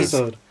for next Hey.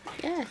 episode.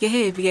 Yeah,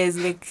 you guys,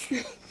 like,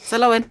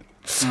 Salawan.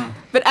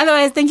 But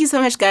otherwise, thank you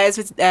so much, guys,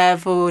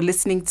 for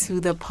listening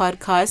to the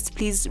podcast.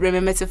 Please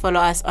remember to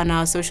follow us on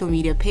our social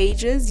media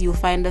pages. You'll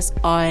find us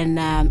on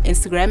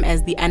Instagram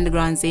as The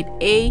Underground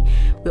ZA.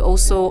 We're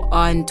also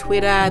on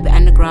Twitter, The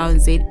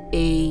Underground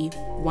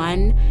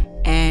ZA1,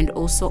 and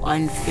also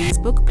on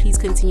Facebook. Please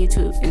continue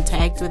to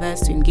interact with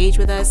us, to engage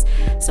with us,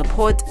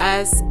 support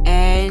us,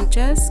 and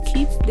just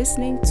keep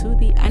listening to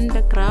The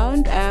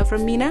Underground.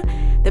 From Mina,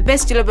 the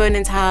best Jillabone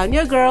in town,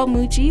 your girl,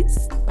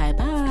 Moochies.